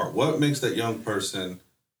person apart? What makes that young person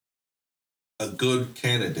a good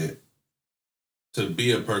candidate to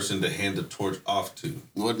be a person to hand the torch off to?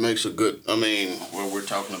 What makes a good? I mean, when we're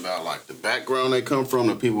talking about like the background they come from,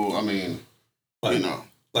 the people. I mean,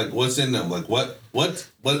 like what's in them? Like what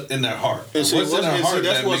in their heart? And see, what's in their heart?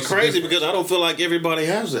 That's what's crazy because I don't feel like everybody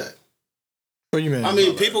has that. What do you mean? I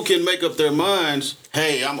mean, people can make up their minds.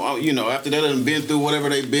 Hey, I'm after they done been through whatever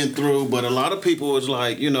they've been through, but a lot of people is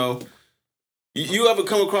like, you ever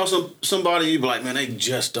come across somebody you be like, man, they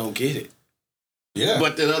just don't get it. Yeah.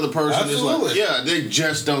 But the other person is like, yeah, they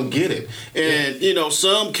just don't get it. And,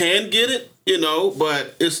 some can get it,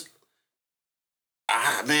 but it's,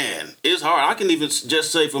 it's hard. I can even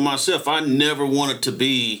just say for myself, I never wanted to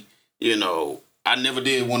be, I never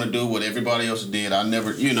did want to do what everybody else did. I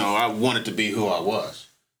never, I wanted to be who I was,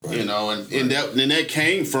 right. And that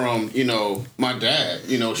came from, my dad,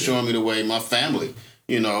 showing me the way, my family,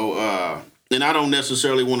 and I don't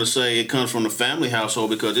necessarily want to say it comes from the family household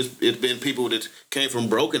because it's been people that came from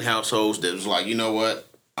broken households that was like, you know what,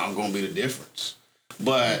 I'm going to be the difference.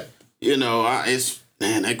 But,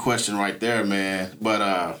 that question right there, man.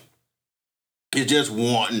 But it's just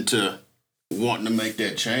wanting to make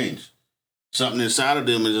that change. Something inside of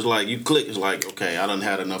them is just like, you click, it's like, okay, I done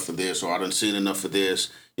had enough of this or I done seen enough of this,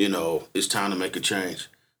 it's time to make a change.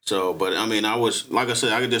 So, but I mean, I was, like I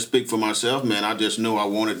said, I could just speak for myself, man. I just knew I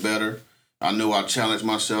wanted better. I knew I challenged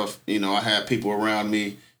myself. I had people around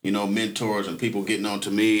me, mentors and people getting on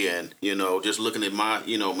to me and, just looking at my,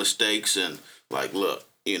 mistakes and like, look,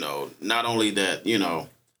 not only that,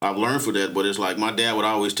 I've learned for that, but it's like my dad would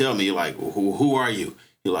always tell me, like, who are you?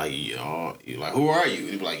 You're like, who are you?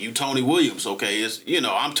 And he'd be like, you Tony Williams. Okay, it's,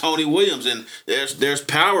 I'm Tony Williams and there's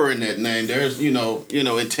power in that name. There's,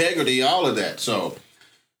 integrity, all of that. So,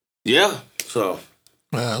 yeah. So.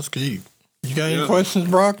 Wow, that's good. You got any questions,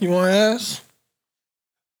 Brock, you want to ask?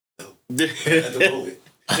 At the moment.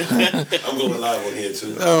 I'm going live on here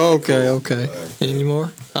too. Oh, okay. Any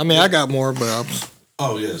more? I mean, I got more, but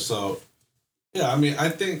Oh yeah, so yeah, I mean, I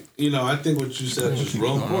think what you said is just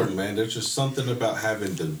real important, man. There's just something about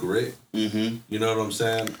having the grit. Mm-hmm. You know what I'm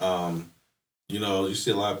saying? You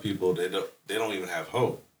see a lot of people they don't even have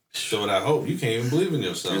hope. So without hope, you can't even believe in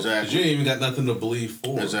yourself. Exactly. You ain't even got nothing to believe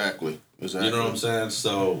for. Exactly. You know what I'm saying?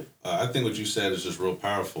 So I think what you said is just real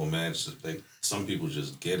powerful, man. It's just, some people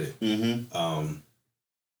just get it. Mm-hmm.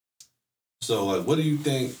 So like, what do you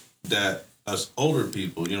think that us older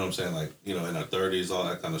people, you know what I'm saying, like, in our 30s, all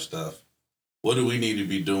that kind of stuff, what do we need to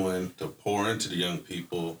be doing to pour into the young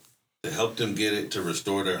people, to help them get it, to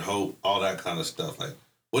restore their hope, all that kind of stuff? Like,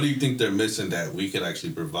 what do you think they're missing that we could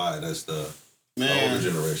actually provide as the older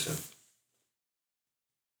generation?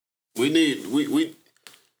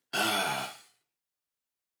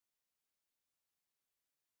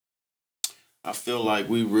 I feel like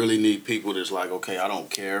we really need people that's like, okay, I don't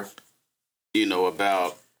care,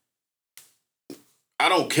 I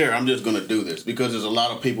don't care. I'm just going to do this, because there's a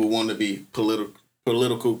lot of people want to be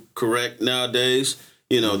political correct nowadays.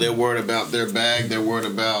 They're worried about their bag. They're worried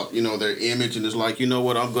about, their image. And it's like, you know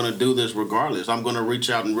what? I'm going to do this regardless. I'm going to reach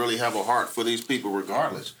out and really have a heart for these people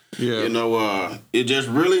regardless. Yeah. It just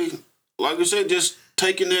really, like I said, just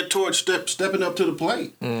taking that torch, stepping up to the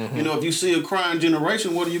plate. Mm-hmm. If you see a crying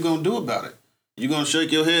generation, what are you going to do about it? You going to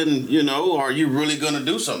shake your head and, are you really going to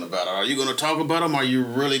do something about it? Are you going to talk about them? Are you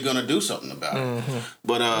really going to do something about it? Mm-hmm.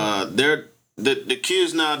 But the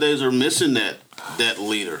kids nowadays are missing that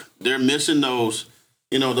leader. They're missing those,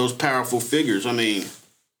 those powerful figures. I mean,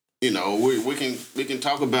 we can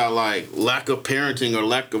talk about like lack of parenting or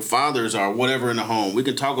lack of fathers or whatever in the home. We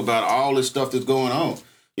can talk about all this stuff that's going on,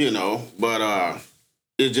 but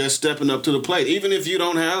it's just stepping up to the plate. Even if you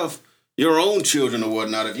don't have your own children or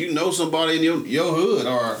whatnot, if you know somebody in your hood,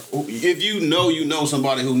 or if you know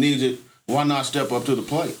somebody who needs it, why not step up to the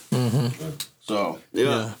plate? Mm-hmm. So,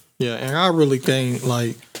 yeah. And I really think,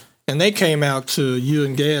 like, and they came out to, you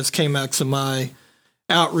and Gaz came out to my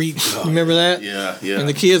outreach. Remember that? Yeah. And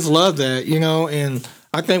the kids love that, and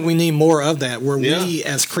I think we need more of that, where we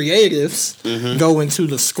as creatives go into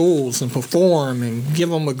the schools and perform and give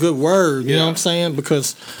them a good word. You know what I'm saying?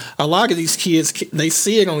 Because a lot of these kids, they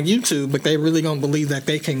see it on YouTube, but they really don't believe that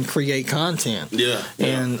they can create content. Yeah.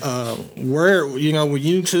 And where, with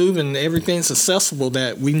YouTube and everything's accessible,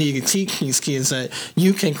 that we need to teach these kids that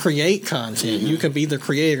you can create content. Mm-hmm. You can be the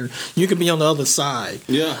creator. You can be on the other side.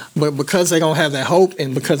 Yeah. But because they don't have that hope,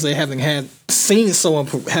 and because they haven't seen someone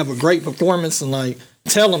have a great performance and like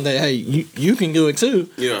tell them that, hey, you can do it too.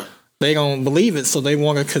 Yeah. They don't believe it, so they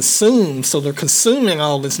want to consume. So they're consuming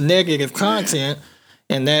all this negative content,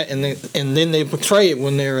 and then they portray it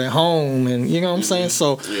when they're at home, and you know what I'm saying.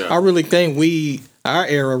 So I really think our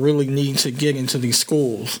era really need to get into these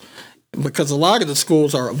schools, because a lot of the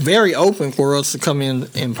schools are very open for us to come in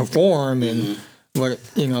and perform, and but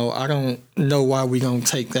I don't know why we don't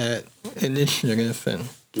take that initiative and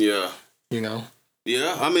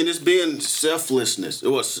Yeah, I mean, it's being selflessness.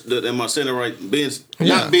 Am I saying it right?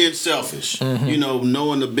 Not being selfish. Mm-hmm.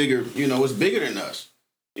 Knowing the bigger, it's bigger than us.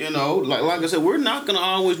 Like I said, we're not going to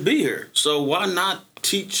always be here. So why not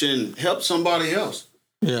teach and help somebody else?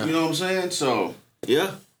 Yeah. You know what I'm saying? So,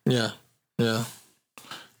 yeah. Yeah.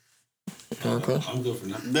 Okay. I'm good for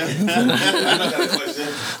now. I got a question.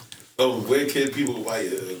 Where can people buy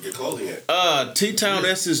your clothing at?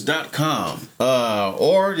 TTownessence.com.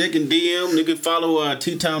 Or they can DM, they can follow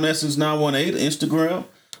T-Town Essence 918 Instagram.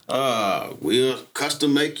 We'll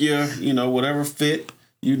custom make your, whatever fit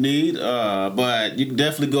you need. But you can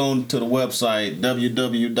definitely go to the website,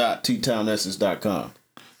 www.ttownessence.com.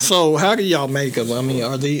 So how do y'all make them? I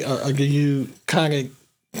mean, do you kind of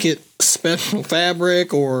get special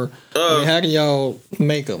fabric, or how do y'all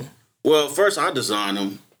make them? Well, first I design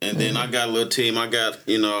them. And then I got a little team. I got,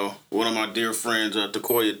 one of my dear friends,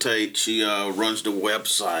 Takoya Tate. She runs the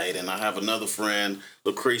website. And I have another friend,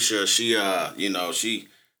 Lucretia. She, she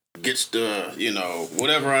gets the,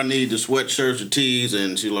 whatever I need, the sweatshirts, the tees.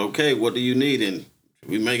 And she's like, okay, what do you need? And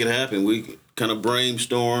we make it happen. We kind of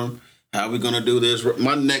brainstorm how we're going to do this.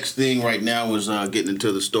 My next thing right now is getting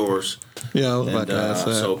into the stores. Yeah, I was about to ask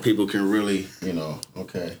that. So people can really, see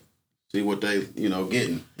what they,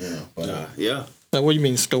 getting. But, yeah. Now, what do you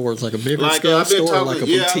mean stores? Like a bigger scale store, or like a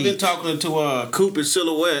boutique? Yeah, I've been talking to Coop and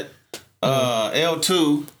Silhouette,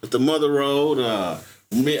 L2 at the Mother Road.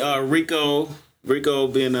 Rico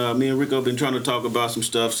been me and Rico been trying to talk about some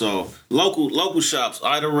stuff. So local shops,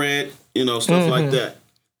 Ida Red, stuff like that.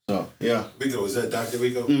 So yeah, Rico, is that Dr.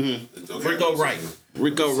 Rico? Mm-hmm. Okay. Rico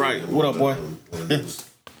Wright. What up, boy?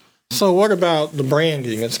 So what about the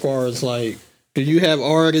branding, as far as like Do you have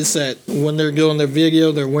artists that when they're doing their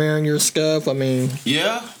video, they're wearing your stuff? I mean,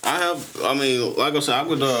 yeah, I have. I mean, like I said, I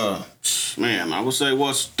would. Man, I would say,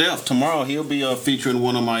 well, Steph tomorrow he'll be featuring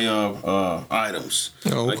one of my items.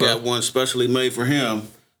 Oh, okay. I got one specially made for him.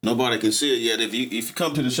 Nobody can see it yet. If you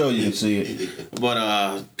come to the show, you can see it.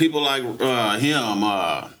 But people like him,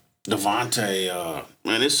 Devontae,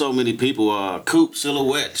 man, there's so many people. Coop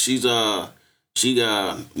Silhouette, she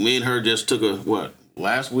me and her just took a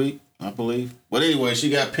last week, I believe. But anyway, she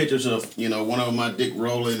got pictures of one of my Dick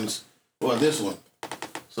Rowland's. Well, this one.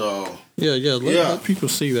 So yeah, let people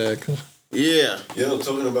see that. Yeah.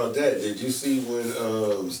 Talking about that, did you see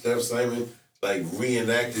when Steph Simon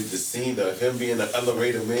reenacted the scene of him being the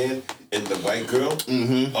elevator man and the white girl?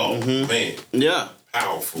 Mm-hmm. Oh man. Yeah.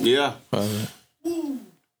 Powerful. Yeah.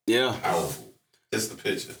 Yeah. Powerful. That's the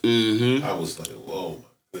picture. Mm-hmm. I was like, whoa,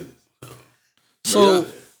 my goodness. So,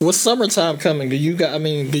 with summertime coming, do you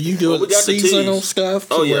do seasonal stuff?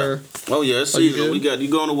 Oh yeah, it's seasonal. You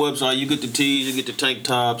go on the website, you get the tees, you get the tank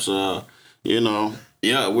tops.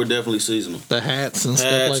 Yeah, we're definitely seasonal. The hats and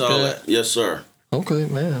stuff like all that. Yes, sir. Okay,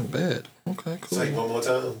 man, bad. Okay, cool. Say one more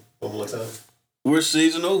time. We're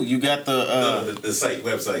seasonal. You got the site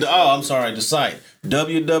website. I'm sorry, the site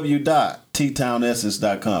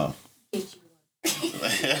www.ttownessence.com.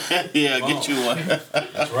 Yeah, get you one.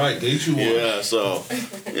 That's right, get you one. Yeah, so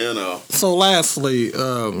So lastly,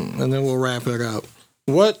 and then we'll wrap it up.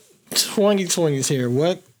 What 2020 is here?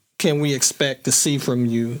 What can we expect to see from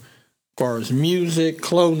you, as far as music,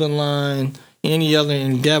 clothing line, any other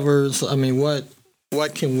endeavors? I mean, what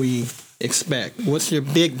can we expect? What's your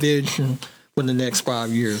big vision for the next 5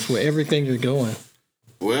 years with everything you're doing?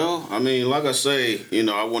 Well, I mean, like I say,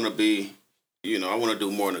 I want to be, I want to do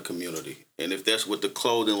more in the community. And if that's with the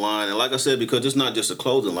clothing line, and like I said, because it's not just a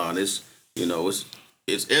clothing line, it's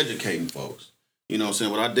educating folks. You know what I'm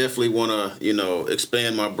saying? But I definitely want to,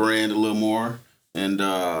 expand my brand a little more. And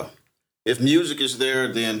if music is there,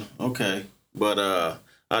 then okay. But I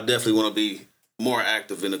definitely want to be more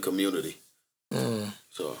active in the community.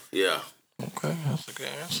 So, yeah. Okay, that's a good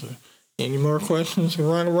answer. Any more questions to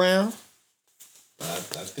run around? I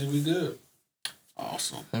think we good.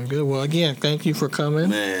 Awesome. I'm good. Well, again, thank you for coming.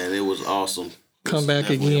 Man, it was awesome. Come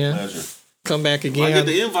back again. Come back again. I get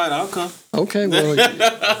the invite, I'll come. Okay, well,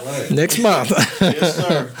 next month. Yes,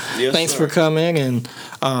 sir. Yes, Thanks for coming and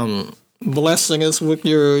blessing us with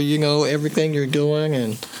your, everything you're doing.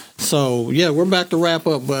 And so, yeah, we're back to wrap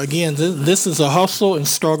up. But again, this is a Hustle and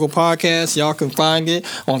Struggle podcast. Y'all can find it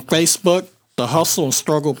on Facebook, the Hustle and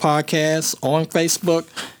Struggle podcast on Facebook.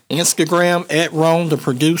 Instagram at Rome the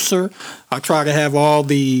producer. I try to have all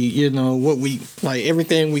the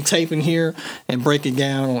everything we tape in here and break it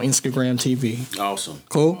down on Instagram TV. Awesome.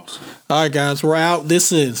 Cool. All right, guys, we're out.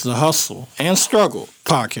 This is the Hustle and Struggle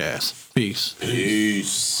podcast. Peace.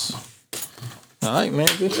 All right, man.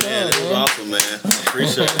 Good job, man. It was awesome, man. I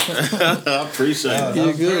appreciate it. I appreciate it.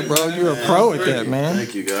 You're good, bro. You're a pro at that, man.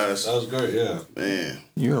 Thank you, guys. That was great, yeah. Man.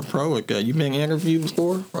 You're a pro at that. You been interviewed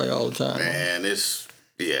before? Right, all the time. Man,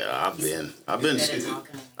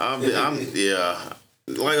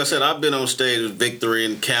 like I said, I've been on stage with Victory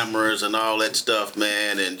and cameras and all that stuff,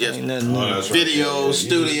 man, and just videos,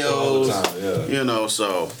 studios,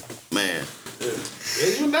 so, man. Yeah,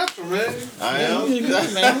 you're natural, man. I am.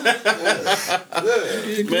 Good, man.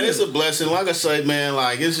 Man, it's a blessing. Like I say, man,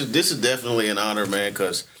 this is definitely an honor, man,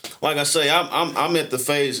 because, like I say, I'm at the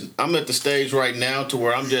stage right now to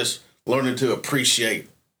where I'm just learning to appreciate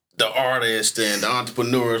the artists and the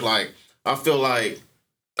entrepreneurs. Like, I feel like,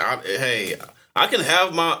 I can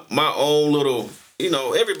have my own little,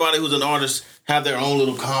 everybody who's an artist have their own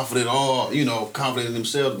little confident in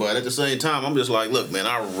themselves. But at the same time, I'm just like, look, man,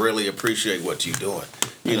 I really appreciate what you're doing.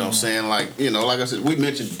 You know what I'm saying? Like, like I said, we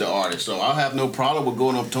mentioned the artist, so I have no problem with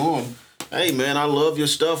going up to him. Hey, man, I love your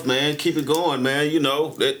stuff, man. Keep it going, man.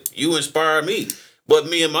 That you inspire me. But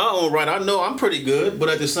me in my own right, I know I'm pretty good, but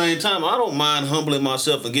at the same time, I don't mind humbling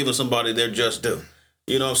myself and giving somebody their just due.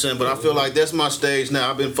 You know what I'm saying? But I feel like that's my stage now.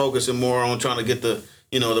 I've been focusing more on trying to get the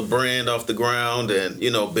brand off the ground and,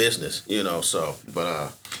 business, so,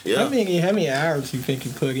 but, yeah. How many hours do you think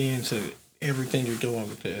you put into everything you're doing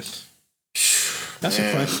with this? That's a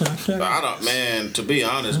question. To be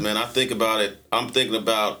honest, man, I think about it. I'm thinking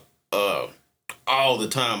about, all the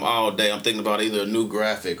time, all day. I'm thinking about either a new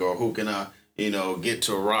graphic or who can I, get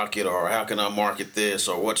to rock it, or how can I market this,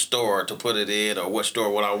 or what store to put it in, or what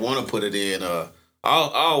store would I want to put it in.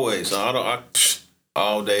 All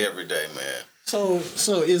day, every day, man. So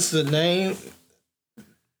is the name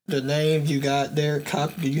you got there?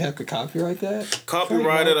 Do you have to copyright that?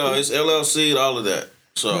 Copyrighted, it's LLC, all of that.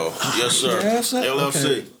 So yes, sir.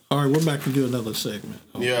 LLC. All right, we're back to do another segment.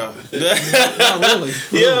 Yeah. Not really.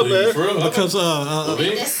 Yeah, man. For real? Because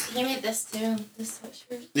He made this too. This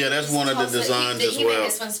sweatshirt. Yeah, that's one of the designs as He made well.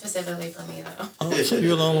 this one specifically for me though. oh, so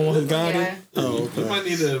you're the only one who got Yeah. it. Oh, You okay. might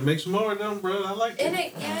need to make some more of them, bro. I like And it.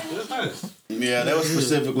 it, yeah. That's nice. Yeah, that was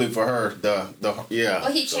specifically for her. Yeah.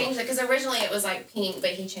 Well, he changed it because originally it was like pink, but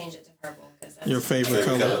he changed it to purple because that's Your favorite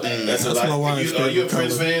color. That's That's my wife's Are you a favorite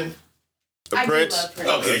Prince color. fan? I do Prince? love Prince.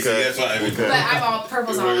 Okay, so that's why. But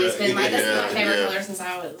purple's always been like that's my favorite Yeah. color since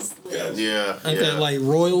I was little. Yeah. Ain't that like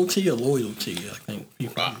royalty or loyalty? I think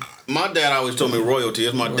people. My dad always told me royalty.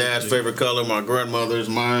 It's my dad's favorite color. My grandmother's,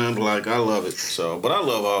 mine. Like I love it. So, but I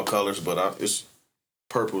love all colors. But it's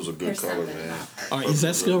purple's a good There's color, something man. about purple. All right, is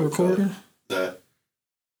that still recording? Nah.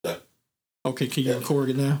 Okay, can you record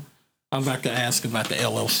it now? I'm about to ask about the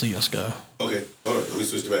LLC. Let's go. Okay, hold on. Let me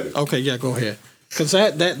switch the battery. Okay, yeah, go ahead. Because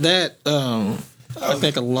I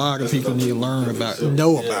think a lot of people need to learn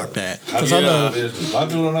know about that. Because I know, A lot of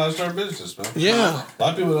people don't know how to start business, man. yeah. A lot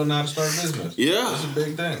of people don't know how to start business. Yeah. That's a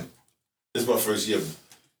big thing. This is my first year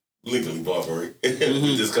legally barbering with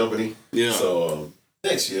this company. Yeah. So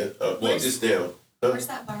next year, well, it's down. Where's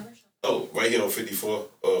that barber shop? Oh, right here on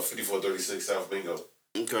 5436 South Bingo.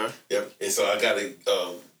 Okay. Yep. And so I gotta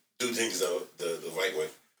do things the right way.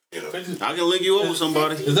 You know. I can link you up with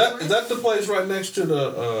somebody. Is that the place right next to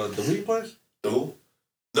the weed place? The who?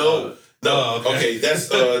 No. No. Okay. That's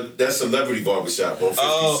Celebrity Barbershop on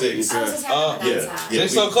 56. I was just having Yeah. that side. Yeah. They're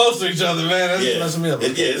so close to each other, man. That's Yeah. messing me up.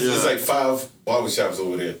 It's like 5 barbershops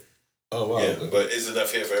over there. Oh wow. Yeah. Okay. But it's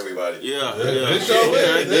enough here for everybody. Yeah. They sure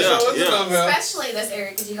is. They sure is Yeah. enough, man. Especially this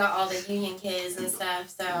area because you got all the union kids and stuff.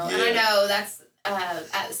 So and I know that's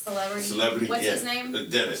at Celebrity. What's his name?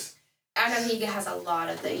 Dennis. I know he has a lot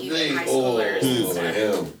of the union high schoolers and stuff.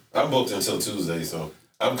 Him. I'm booked until Tuesday, so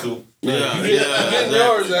I'm cool. Yeah. You get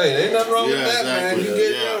yours, hey. Ain't nothing wrong with that, man. You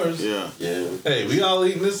get yours. Yeah. Yeah. Hey, we all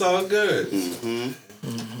eating this all good.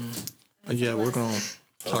 Yeah, we're going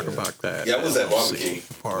to talk about that. Yeah, I was at barbecue.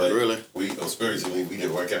 Part. Like, Really? We on spiritually we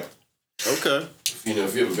didn't work out. Okay. You know,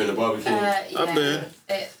 if you ever been to barbecue, I've been.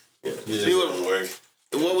 It, yeah, He it was- doesn't work.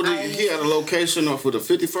 What was he had a location for the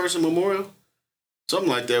 51st and Memorial? Something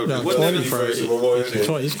like that. No, What- 21st Memorial Day.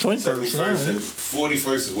 It's 21st. 71st and Right?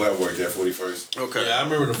 41st is where I worked at. 41st. Okay. Yeah, I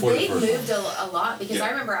remember the they 41st. moved a lot because Yeah. I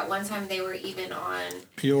remember at one time they were even on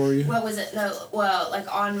Peoria. what was it? No, well,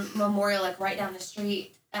 like on Memorial, like right down the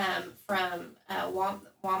street from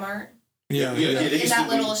Walmart Yeah, Yeah, yeah. they in used that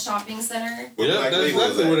to- little shopping center. where Yeah, Black that's Label was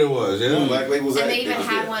exactly at. what it was. Where Yeah. Black Label was And at. they even was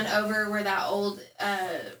had there. one over where that old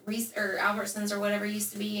Reese or Albertsons or whatever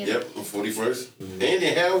used to be. And Yep, on 41st. And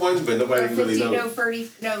they had one, but or nobody really 50, knows.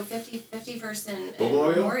 51st and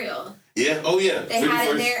Memorial? Memorial. Yeah, oh yeah. They had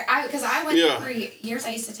it 51st. there. Because I went Yeah. there for years.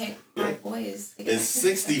 I used to take my boys. To get And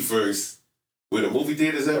 61st, where the movie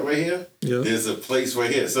theater's at right here, Yeah. there's a place right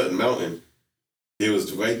here, Sutton Mountain. It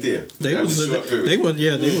was right there. They That was a short period. they weren't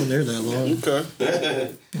there that long. Okay.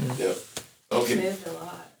 Yeah. Okay, moved a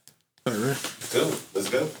lot. All right, cool. Let's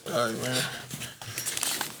go. all right, man.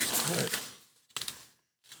 All right.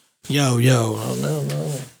 Yo. Oh,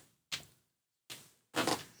 no.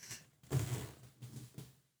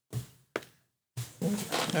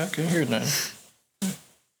 I can hear that.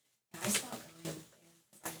 I stopped going there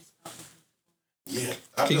because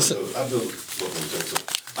I just felt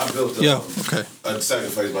Yeah, I built Yeah, okay. a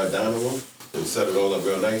sacrifice by dining room and set it all up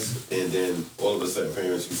real nice. And then all of a sudden,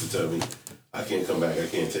 parents used to tell me, I can't come back, I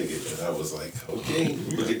can't take it. And I was like, okay,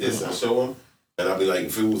 look at this. I show them. And I'd be like,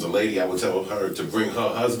 if it was a lady, I would tell her to bring her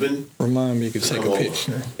husband. Remind me you can take Come a over.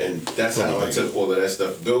 picture. And that's how I took all of that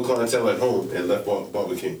stuff. Built clientele at home and left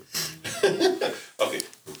barbecue. Okay.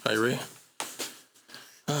 Are you ready?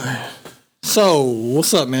 All right. So,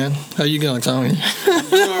 what's up, man? How you going, Tony?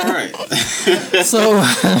 All right. so,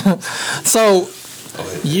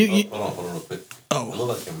 Oh, wait, You- hold on real quick. Oh. It look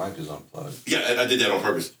like your mic is unplugged. Yeah, I did that on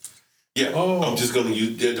purpose. Yeah. Oh. I'm just going to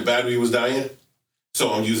use, the battery was dying.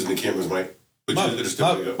 So I'm using the camera's mic. But it'll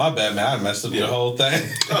still pick up. My bad, man. I messed up the whole thing.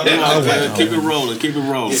 Okay, keep it rolling. Keep it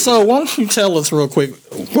rolling. So, why don't you tell us real quick?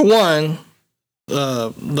 For one,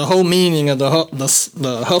 the whole meaning of the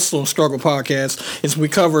Hustle and Struggle podcast is we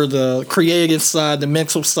cover the creative side, the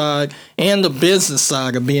mental side, and the business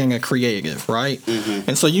side of being a creative, right? Mm-hmm.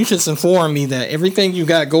 And so you just informed me that everything you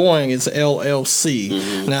got going is LLC.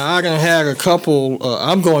 Mm-hmm. Now I done had a couple.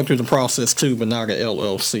 I'm going through the process too, but not an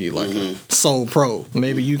LLC, like a Sole Pro.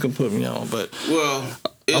 Maybe you can put me on, but Well,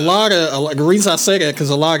 a lot of the reason I say that because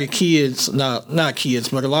a lot of kids, not kids,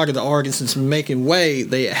 but a lot of the artists that's making way,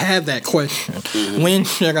 they have that question: when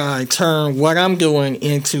should I turn what I'm doing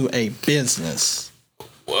into a business?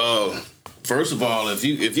 well, first of all, if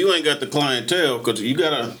you ain't got the clientele, because you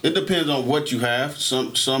gotta, it depends on what you have.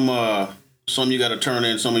 Some you gotta turn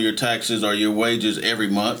in some of your taxes or your wages every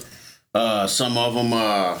month. Some of them,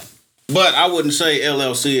 but I wouldn't say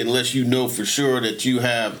LLC unless you know for sure that you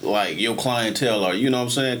have like your clientele, or you know what I'm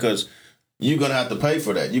saying, because you're gonna have to pay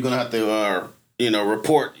for that. You're gonna have to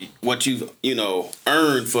report what you've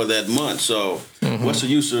earned for that month. So what's the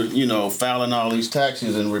use of filing all these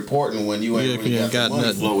taxes and reporting when you ain't really got the money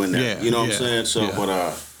nothing. Flow in there? You know what I'm saying? So,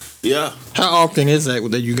 yeah. How often is that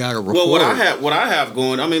you got to report? Well, what I have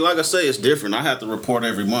going, I mean, like I say, it's different. I have to report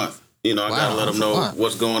every month. I gotta let them know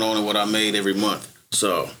what's going on and what I made every month.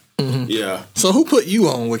 So. Yeah. So who put you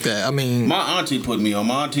on with that? I mean, my auntie put me on.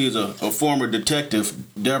 My auntie is a former detective,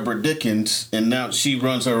 Deborah Dickens, and now she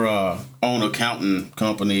runs her own accounting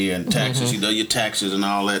company and taxes. She does your taxes and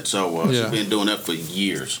all that. So she's been doing that for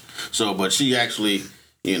years. So, but she actually,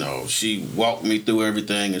 she walked me through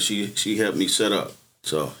everything and she helped me set up.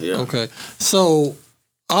 So yeah. Okay. So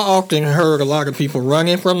I often heard a lot of people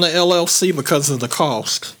running from the LLC because of the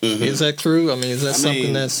cost. Is that true? I mean, is that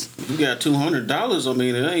something that's... You got $200, I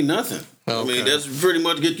mean, it ain't nothing. Okay. I mean, that's pretty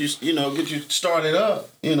much get you started up,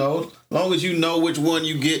 long as you know which one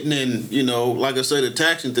you getting and, like I said, the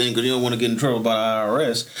taxing thing, because you don't want to get in trouble by the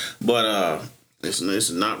IRS, but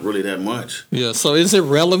it's not really that much. Yeah, so is it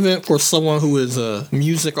relevant for someone who is a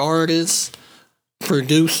music artist,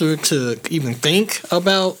 producer, to even think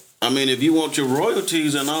about... I mean, if you want your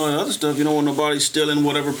royalties and all that other stuff, you don't want nobody stealing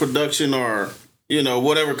whatever production or,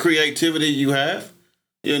 whatever creativity you have,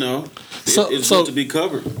 it's meant to be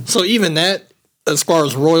covered. So even that, as far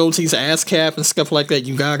as royalties, ASCAP and stuff like that,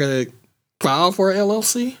 you got to file for an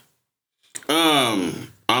LLC?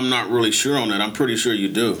 I'm not really sure on that. I'm pretty sure you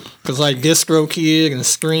do. Because like DistroKid and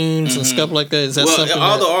Streams and stuff like that, is that something?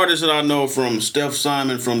 All the artists that I know, from Steph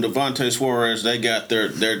Simon, from Devontae Suarez, they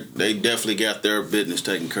definitely got their business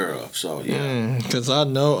taken care of. So yeah. Because I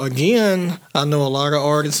know a lot of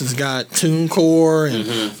artists has got TuneCore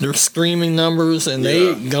and their streaming numbers, and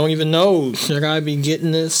they don't even know, should I be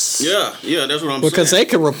getting this? Yeah, that's what I'm saying. Because they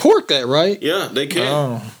can report that, right? Yeah, they can.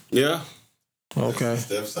 Oh. Yeah. Okay.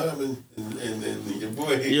 Steph Simon and your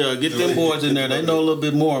boy. Yeah, get them boys in there. They know a little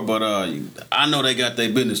bit more, but I know they got their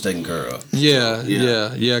business taken care of. Yeah.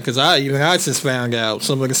 Because I just found out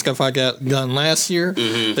some of the stuff I got done last year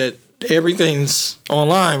that everything's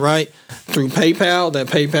online, right? Through PayPal. That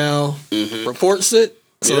PayPal reports it.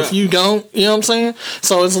 So if you don't, you know what I'm saying?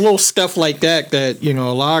 So it's a little stuff like that a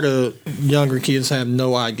lot of younger kids have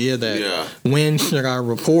no idea that when should I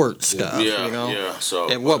report stuff, Yeah, so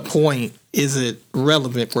at what point is it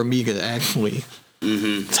relevant for me to actually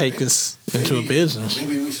take this into a business?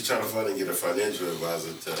 Maybe we should try to find and get a financial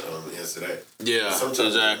advisor to answer that. Yeah,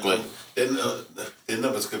 exactly. Their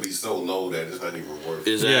numbers could be so low that it's not even worth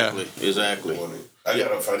it. Exactly. I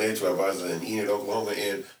got a financial advisor in Enid, Oklahoma,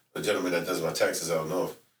 and a gentleman that does my taxes out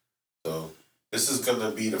north. So this is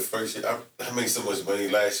gonna be the first year. I made so much money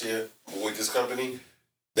last year with this company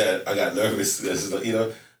that I got nervous.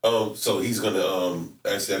 So he's gonna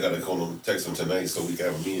actually I gotta call him, text him tonight so we can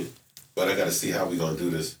have a meeting. But I gotta see how we gonna do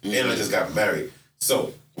this. And I just got married,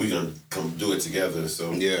 so we gonna come do it together. So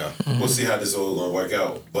we'll see how this all gonna work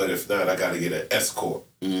out. But if not, I gotta get an S corp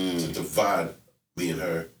to divide me and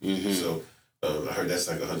her. So. I heard that's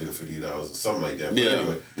like $150 or something like that. But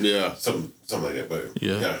anyway, something like that. But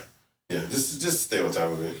yeah, just stay on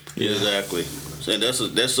top of it. Yeah, exactly. So that's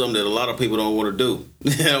something that a lot of people don't want to do.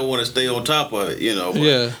 They don't want to stay on top of it.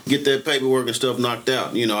 Get that paperwork and stuff knocked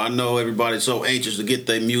out. I know everybody's so anxious to get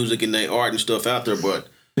their music and their art and stuff out there, but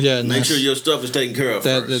make sure your stuff is taken care of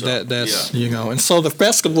first. And so the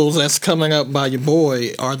festivals that's coming up by your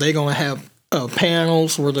boy, are they going to have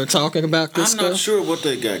panels where they're talking about this stuff? I'm not sure what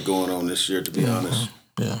they got going on this year, to be honest.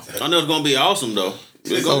 Yeah, I know it's going to be awesome though.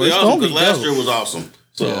 It's going to be awesome because last year was awesome.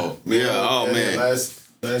 So man,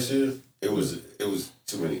 last year it was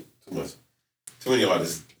too many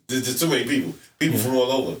artists. There's too many people from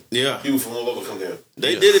all over. Yeah, people from all over come down.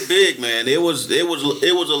 They did it big, man. It was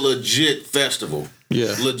a legit festival.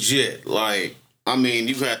 Yeah, legit. Like, I mean,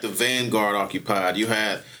 you had the Vanguard occupied. You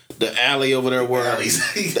had the alley over there where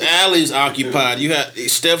the alley's occupied. You had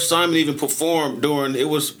Steph Simon even performed during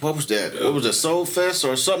what was that? It was a Soul Fest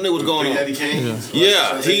or something that was going on.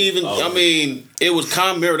 Yeah, he even I mean, it was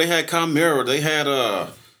Chimera. They had Chimera. They had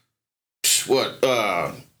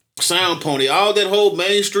Sound Pony. All that whole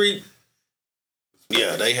Main Street.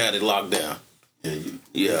 Yeah, they had it locked down.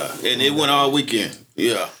 Yeah, and it went all weekend.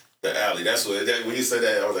 Yeah. The alley. That's what. When you said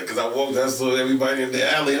that, I was like, because I walked down, saw everybody in the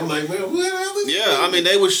alley. I'm like, man, what alley? Yeah, I mean,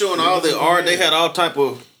 they were showing all the art. They had all type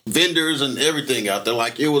of vendors and everything out there.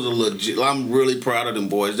 Like, it was a legit. I'm really proud of them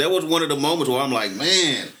boys. That was one of the moments where I'm like,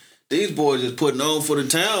 man, these boys is putting on for the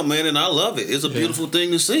town, man, and I love it. It's a beautiful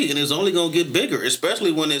thing to see, and it's only gonna get bigger,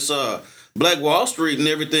 especially when it's Black Wall Street and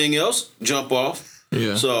everything else jump off.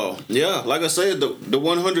 Yeah. So like I said, the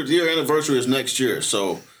 100th year anniversary is next year.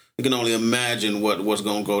 So you can only imagine what's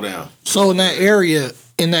gonna go down. So in that area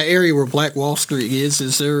where Black Wall Street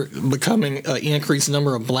is there becoming an increased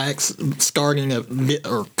number of blacks starting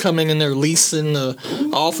or coming in there leasing the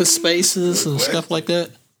office spaces and stuff like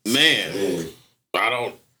that? Man, I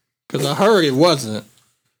don't. Because I heard it wasn't.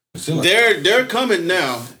 They're coming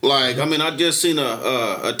now. Like, I mean, I just seen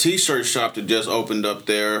a t-shirt shop that just opened up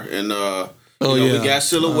there, and we got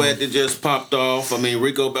Silhouette that just popped off. I mean,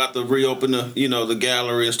 Rico about to reopen the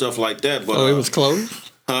gallery and stuff like that. But it was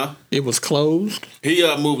closed. Huh? It was closed. He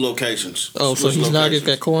moved locations. Oh, so he's not at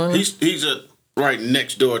that corner. He's right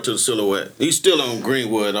next door to the Silhouette. He's still on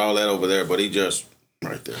Greenwood, all that over there, but he just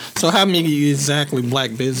right there. So how many exactly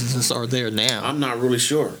black businesses are there now? I'm not really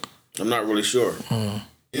sure.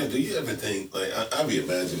 Yeah, do you ever think, like, I be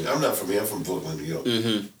imagining, I'm not from here, I'm from Brooklyn, New York.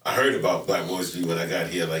 Mm-hmm. I heard about Black Wall Street when I got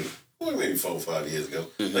here, like, maybe 4 or 5 years ago,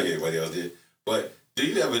 like everybody else did. But do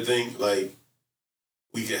you ever think, like,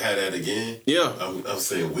 we could have that again? Yeah. I'm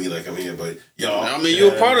saying we, like I'm here, but y'all. I mean,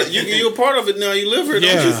 you're a part of it now. You live here, don't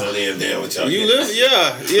you? Just on the down with y'all. You live,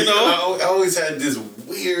 you know. I always had this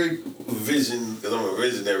weird vision, because I'm a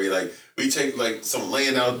visionary, like, we take, like, some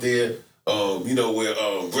land out there,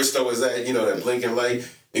 where Bristow is at, that blinking light,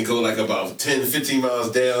 and go like about 10, 15 miles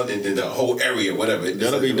down, and then the whole area, whatever.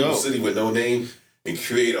 That'll be dope. City with no name, and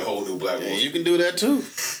create a whole new Black Wall. You can do that too.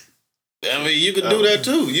 I mean, you can do that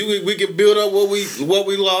too. We can build up what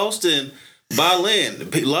we lost and buy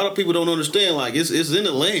land. A lot of people don't understand. Like, it's in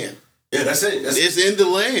the land. Yeah, that's it. It's in the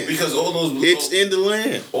land. Because all those in the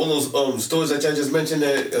land. All those stores that I just mentioned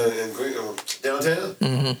in downtown,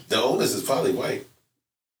 the owners is probably white.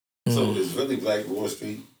 So it's really Black Wall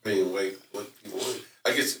Street paying white what people want.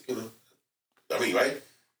 I guess, I mean, right?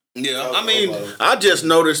 Yeah, I mean, I just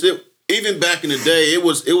noticed it. Even back in the day, it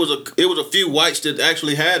was a few whites that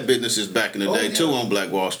actually had businesses back in the day too on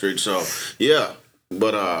Black Wall Street. So yeah,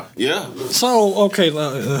 but yeah. So okay, so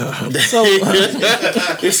I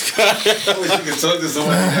wish you could talk to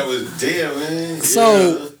somebody that was there, man.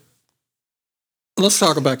 So let's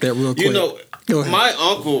talk about that real quick. My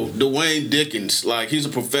uncle Dwayne Dickens, like, he's a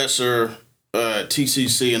professor at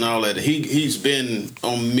TCC and all that. He's been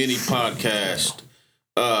on many podcasts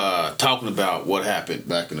talking about what happened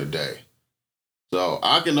back in the day. So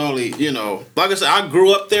I can only, like I said, I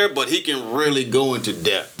grew up there, but he can really go into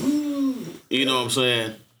depth. You know what I'm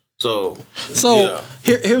saying? So yeah.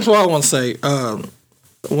 Here's what I want to say.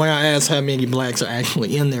 When I asked how many blacks are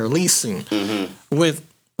actually in there leasing, with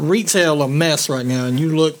retail a mess right now, and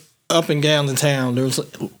you look up and down the town, there's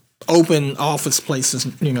open office places,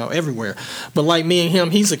 everywhere. But like me and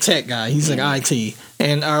him, he's a tech guy. He's in IT.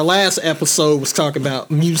 And our last episode was talking about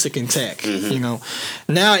music and tech,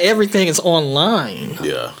 Now everything is online.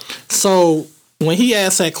 Yeah. So when he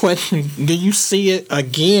asked that question, do you see it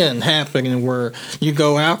again happening where you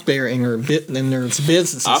go out there and there's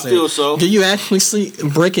businesses I feel so. Do you actually see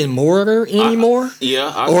brick and mortar anymore?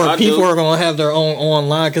 I people do. Are going to have their own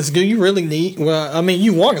online? Because do you really need,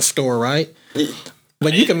 you want a store, right?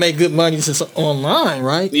 But you can make good money just online,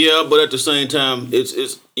 right? Yeah, but at the same time,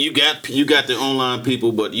 it's you got the online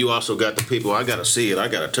people, but you also got the people. I gotta see it, I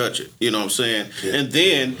gotta touch it. You know what I'm saying? Yeah. And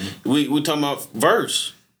then we talking about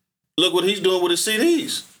Verse. Look what he's doing with his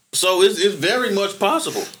CDs. So it's very much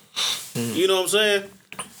possible. You know what I'm saying?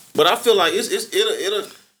 But I feel like it's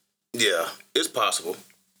possible.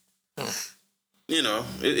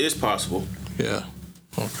 It's possible. Yeah.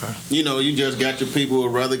 Okay. You just got your people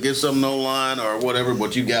who'd rather get something online or whatever,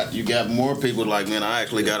 but you got more people like, man, I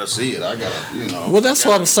actually got to see it. I got to, Well, that's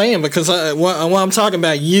what I'm saying, because when I'm talking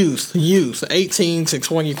about youth, 18 to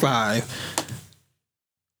 25,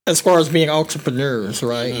 as far as being entrepreneurs,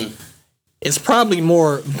 right? Mm-hmm. It's probably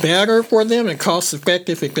more better for them and cost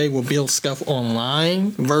effective if they will build stuff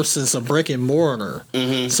online versus a brick and mortar.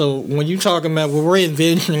 Mm-hmm. So when you're talking about, we're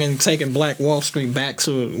envisioning and taking Black Wall Street back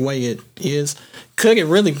to the way it is, could it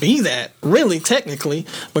really be that? Really, technically,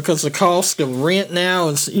 because the cost of rent now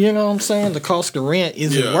is, what I'm saying? The cost of rent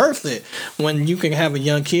isn't worth it when you can have a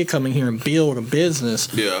young kid come in here and build a business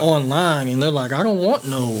online, and they're like, I don't want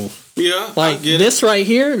no. Yeah, like this right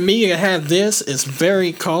here, me to have this is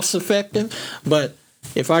very cost effective, but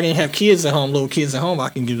if I didn't have little kids at home, I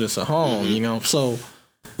can do this at home, So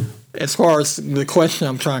as far as the question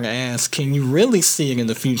I'm trying to ask, can you really see it in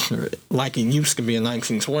the future like it used to be in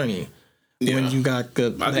 1920? when you got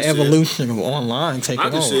the evolution of online taking over.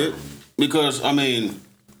 I can see it because I mean,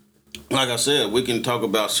 like I said, we can talk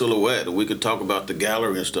about Silhouette. We could talk about the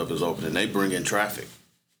gallery and stuff is open, and they bring in traffic.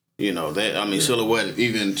 You know, Silhouette.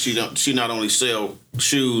 Even she not only sell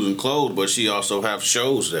shoes and clothes, but she also have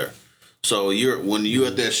shows there. So when you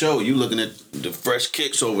at that show, you looking at the fresh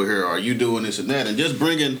kicks over here. Are you doing this and that? And just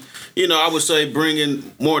bringing, I would say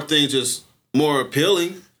bringing more things that's more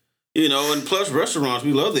appealing. And plus restaurants,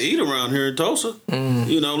 we love to eat around here in Tulsa.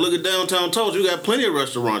 Look at downtown Tulsa. You got plenty of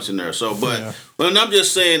restaurants in there. So, but I'm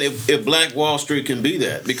just saying if Black Wall Street can be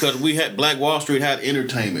that, because Black Wall Street had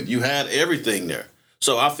entertainment. You had everything there.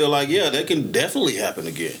 So I feel like, that can definitely happen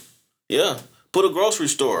again. Yeah. Put a grocery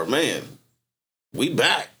store, man. We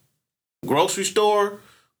back. Grocery store,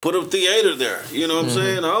 put a theater there. You know what I'm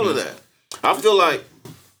saying? All of that. I feel like...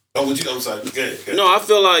 I'm sorry. Okay. No, I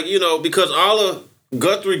feel like, because all of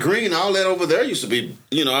Guthrie Green, all that over there used to be,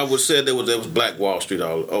 I would say there was Black Wall Street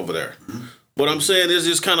all over there. Mm-hmm. But I'm saying it's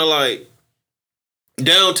just kind of like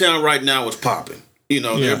downtown right now is popping.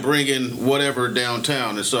 They're bringing whatever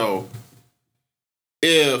downtown. And so...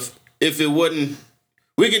 If it wouldn't,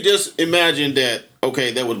 we could just imagine that,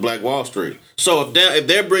 okay, that was Black Wall Street. So if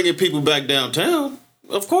they're bringing people back downtown,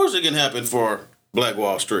 of course it can happen for Black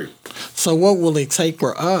Wall Street. So what will it take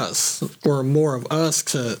for more of us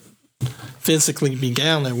to physically be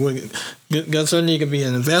down there? Does there need to be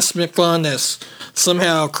an investment fund that's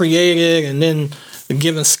somehow created and then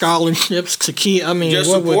given scholarships to keep? I mean,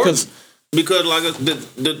 because like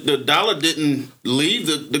the dollar didn't leave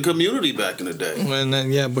the community back in the day. And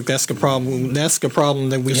then, but that's the problem. That's the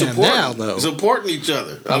problem that we have now, though. It's supporting each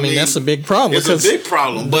other. I mean, that's a big problem. It's a big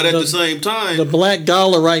problem, but at the same time, the black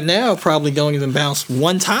dollar right now probably don't even bounce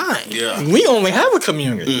one time. Yeah, we only have a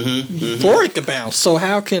community for it to bounce. So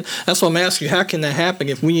that's what I'm asking you. How can that happen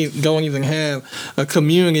if we don't even have a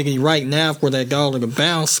community right now for that dollar to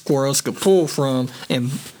bounce for us to pull from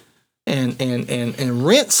and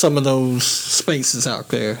rent some of those spaces out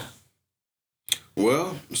there?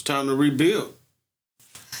 Well, it's time to rebuild.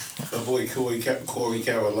 My boy Corey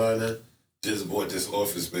Carolina just bought this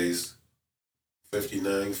office space,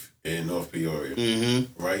 59th in North Peoria,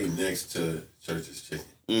 right next to Church's Chicken.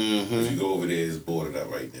 If you go over there, it's boarded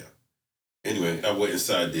up right now. Anyway, I went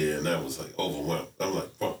inside there and I was like overwhelmed. I'm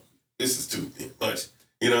like, bro, this is too much.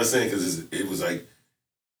 You know what I'm saying? Because it was like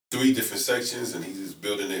 3 different sections, and he's just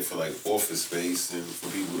building it for like office space and for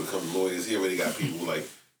people to come lawyers. He already got people like,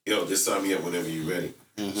 just sign me up whenever you're ready.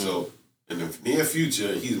 So in the near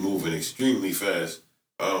future, he's moving extremely fast.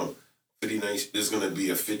 59th, there's gonna be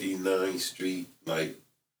a 59th Street, like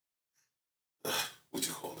what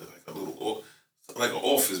you call it, like a little, like an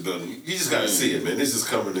office building. You just gotta see it, man. This is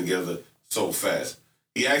coming together so fast.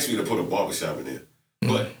 He asked me to put a barbershop in there,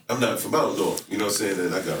 but I'm not from out north. You know what I'm saying?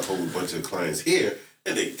 And I got a whole bunch of clients here.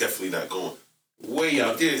 And they definitely not going way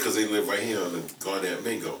out there because they live right here on the Garnett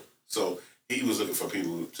Mingo. So he was looking for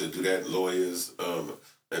people to do that, lawyers,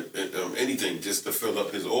 anything, just to fill up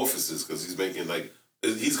his offices because he's making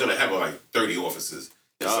he's going to have like 30 offices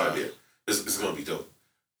inside there. It's going to be dope.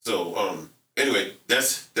 So anyway,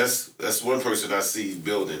 that's one person I see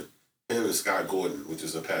building. Him and Scott Gordon, which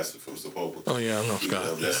is a pastor from Sapulpa. Oh, yeah, I know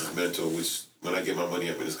Scott. That's his mentor, which when I get my money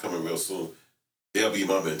up and it's coming real soon, they'll be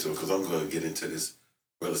my mentor because I'm going to get into this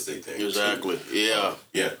real estate thing. Exactly. Yeah.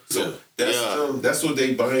 Yeah. So that's what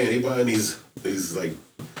they buying. They buying these like.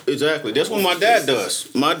 Exactly. That's what my dad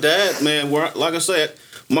does. My dad, man, like I said,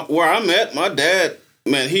 where I'm at, my dad,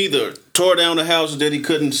 man, he either tore down the houses that he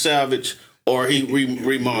couldn't salvage or he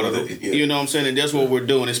remodeled them. Yeah. You know what I'm saying? And that's what we're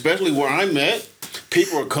doing. Especially where I'm at,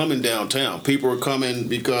 people are coming downtown. People are coming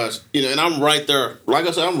because, and I'm right there. Like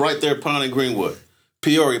I said, I'm right there, Pine and Greenwood.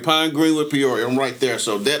 Peoria, Peoria. I'm right there.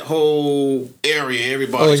 So that whole area,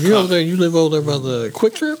 everybody's coming. Over there? You live over there by the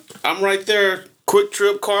Quick Trip? I'm right there. Quick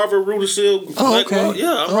Trip, Carver, Rudisill. Oh, okay.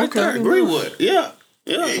 Yeah, I'm right there. Greenwood. Yeah.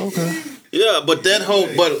 Okay. Yeah, but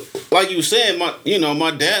like you were saying,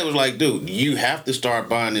 my dad was like, dude, you have to start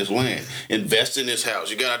buying this land, invest in this house.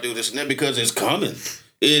 You got to do this and that because it's coming.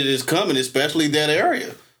 It is coming, especially that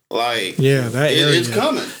area. Like, that area. It's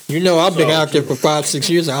coming. I've been out there for 5-6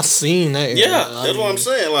 years. I've seen that area. Yeah, that's what I'm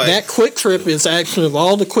saying. Like, that Quick Trip is actually, of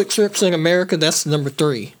all the Quick Trips in America, that's number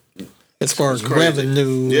 3 as far as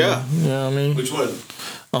revenue. Yeah. You know what I mean? Which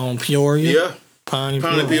one? Peoria. Yeah. Pine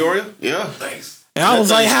Peoria. Yeah. Nice. And I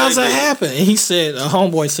was like, how's that happen? And he said, a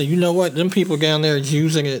homeboy said, you know what? Them people down there is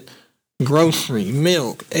using it, grocery,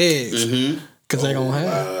 milk, eggs, because they don't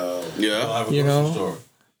have. Wow. Yeah. You know? Store.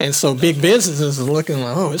 And so big businesses are looking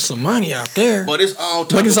like, oh, it's some money out there. But it's all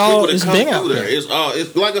it's big out there.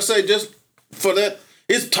 It's like I say, just for that,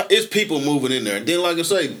 it's people moving in there. And then, like I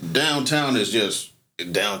say, downtown is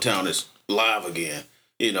live again.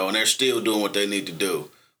 You know, and they're still doing what they need to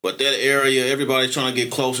do. But that area, everybody's trying to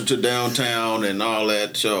get closer to downtown and all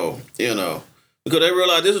that. So, you know, because they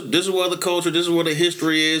realize this is where the culture, this is where the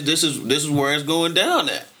history is. This is where it's going down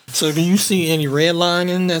at. So, do you see any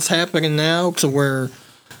redlining that's happening now to where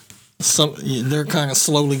they're kind of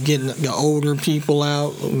slowly getting the older people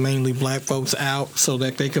out, mainly black folks out, so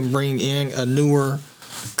that they can bring in a newer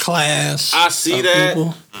class? I see that,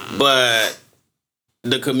 people? But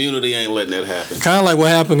the community ain't letting that happen. Kind of like what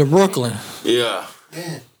happened in Brooklyn. Yeah.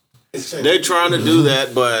 They're trying to do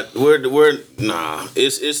that, but we're nah.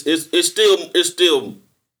 It's still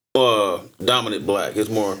dominant black. It's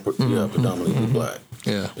more predominantly black.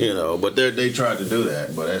 Yeah. You know, but they tried to do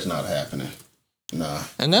that, but that's not happening. Nah.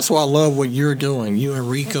 And that's why I love what you're doing. You and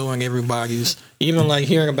Rico and everybody's, even like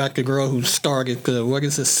hearing about the girl who started what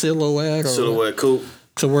is it, Silhouette Coupe.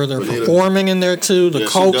 To where they're performing in there too, the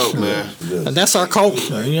culture. Dope, man. And that's our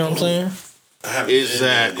culture, you know what I'm saying?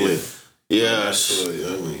 Exactly. Yes.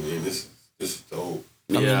 I mean, this is dope.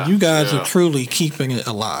 I mean, you guys are truly keeping it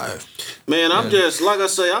alive. Man, I'm just, like I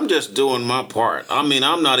say, I'm just doing my part. I mean,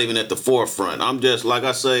 I'm not even at the forefront. I'm just, like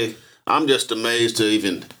I say, I'm just amazed to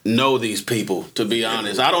even know these people, to be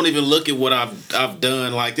honest. I don't even look at what I've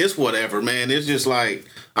done like this, whatever, man. It's just like,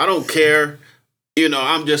 I don't care. You know,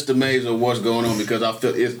 I'm just amazed at what's going on because I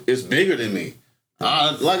feel it's bigger than me.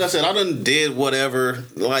 Like I said, I done did whatever.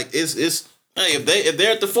 Like, it's hey, if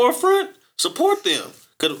they're at the forefront, support them.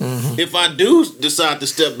 Because if I do decide to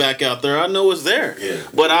step back out there, I know it's there. Yeah.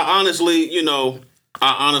 But I honestly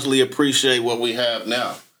appreciate what we have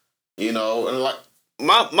now. You know, and like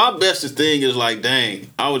my bestest thing is like,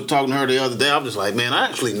 dang, I was talking to her the other day. I was just like, man, I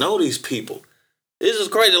actually know these people. This is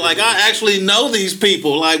crazy. Like, I actually know these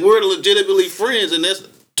people. Like, we're legitimately friends, and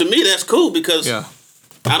to me that's cool because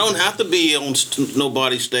I don't have to be on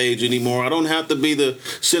nobody's stage anymore. I don't have to be the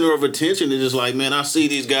center of attention. It's just like, man, I see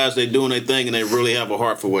these guys, they doing their thing, and they really have a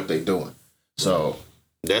heart for what they're doing. So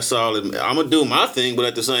that's all. I'm going to do my thing, but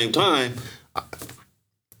at the same time,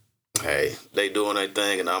 hey, they doing their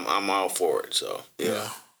thing, and I'm all for it. So,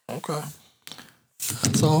 yeah. Okay.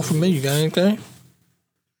 That's all for me. You got anything?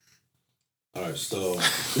 All right, so... all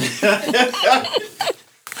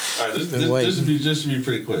right, this should be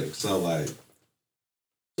pretty quick. So,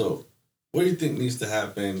 what do you think needs to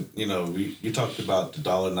happen? You know, you talked about the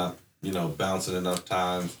dollar not, bouncing enough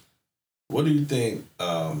times. What do you think?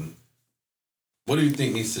 What do you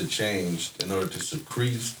think needs to change in order to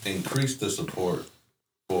increase the support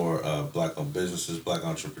for black-owned businesses, black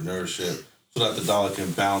entrepreneurship, so that the dollar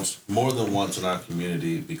can bounce more than once in our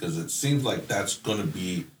community? Because it seems like that's going to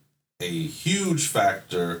be a huge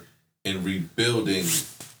factor in rebuilding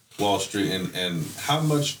Wall Street. And how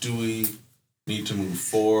much do we need to move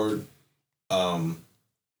forward and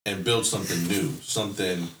build something new?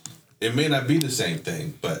 It may not be the same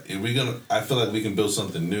thing, but I feel like we can build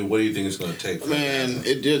something new. What do you think it's going to take? Man,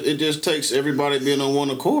 it just takes everybody being on one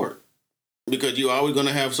accord. Because you always going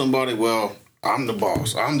to have somebody, well, I'm the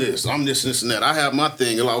boss. I'm this, and that. I have my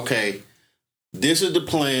thing. You're like, okay, this is the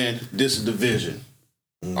plan. This is the vision.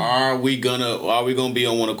 Are we gonna be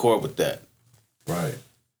on one accord with that? Right.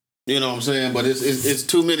 You know what I'm saying? But it's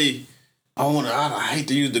too many. I hate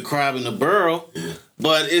to use the crab in the barrel,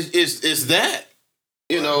 but it's that.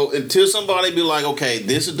 You know, until somebody be like, okay,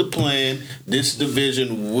 this is the plan, this is the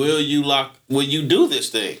vision. Will you do this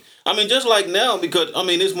thing? I mean, just like now, because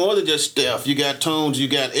it's more than just Steph. You got Tones, you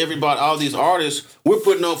got everybody, all these artists. We're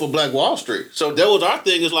putting on for Black Wall Street. So that was our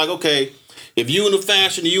thing. Is like, okay, if you in the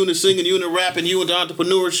fashion, you in the singing, you in the rapping, you in the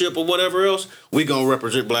entrepreneurship or whatever else, we're going to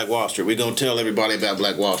represent Black Wall Street. We're going to tell everybody about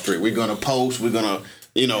Black Wall Street. We're going to post. We're going to,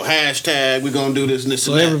 hashtag. We're going to do this and this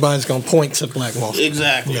and that. So everybody's going to point to Black Wall Street.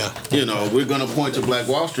 Exactly. Yeah. We're going to point to Black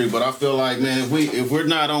Wall Street. But I feel like, man, if we're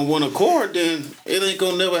not on one accord, then it ain't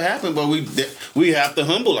going to never happen. But we have to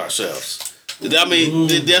humble ourselves. I mean,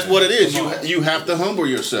 that's what it is. You have to humble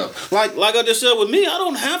yourself. Like I just said with me, I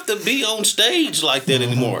don't have to be on stage like that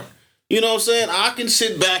anymore. You know what I'm saying? I can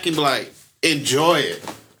sit back and like enjoy it.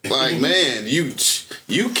 Like, man, you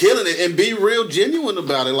killing it and be real genuine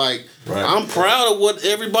about it. Like, I'm proud of what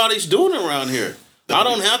everybody's doing around here. I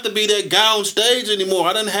don't have to be that guy on stage anymore.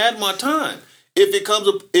 I done had my time. If it comes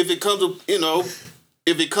a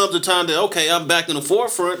time that, okay, I'm back in the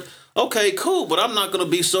forefront, okay, cool, but I'm not going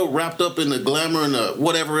to be so wrapped up in the glamour and the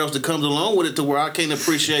whatever else that comes along with it to where I can't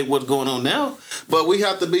appreciate what's going on now. But we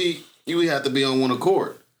have to be on one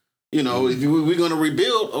accord. If we're going to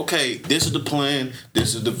rebuild, okay, this is the plan,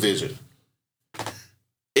 this is the vision.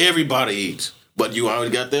 Everybody eats, but you already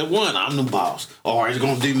got that one. I'm the boss. Or it's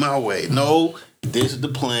going to be my way. No, This is the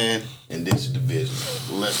plan, and this is the vision.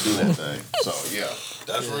 Let's do that thing. So, yeah.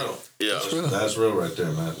 That's real. Yeah. That's real right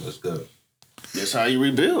there, man. That's good. That's how you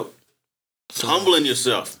rebuild. Humbling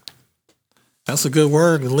yourself. That's a good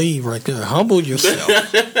word to leave right there. Humble yourself.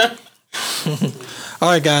 All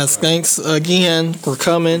right, guys. Thanks again for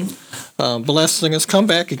coming. Blessing us. Come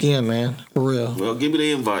back again, man. For real. Well, give me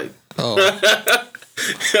the invite. Oh.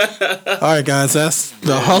 All right, guys. That's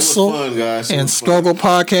the Hustle fun, guys. and Struggle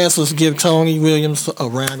podcast. Let's give Tony Williams a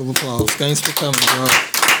round of applause. Thanks for coming, bro.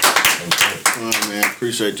 Oh, man.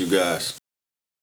 Appreciate you guys.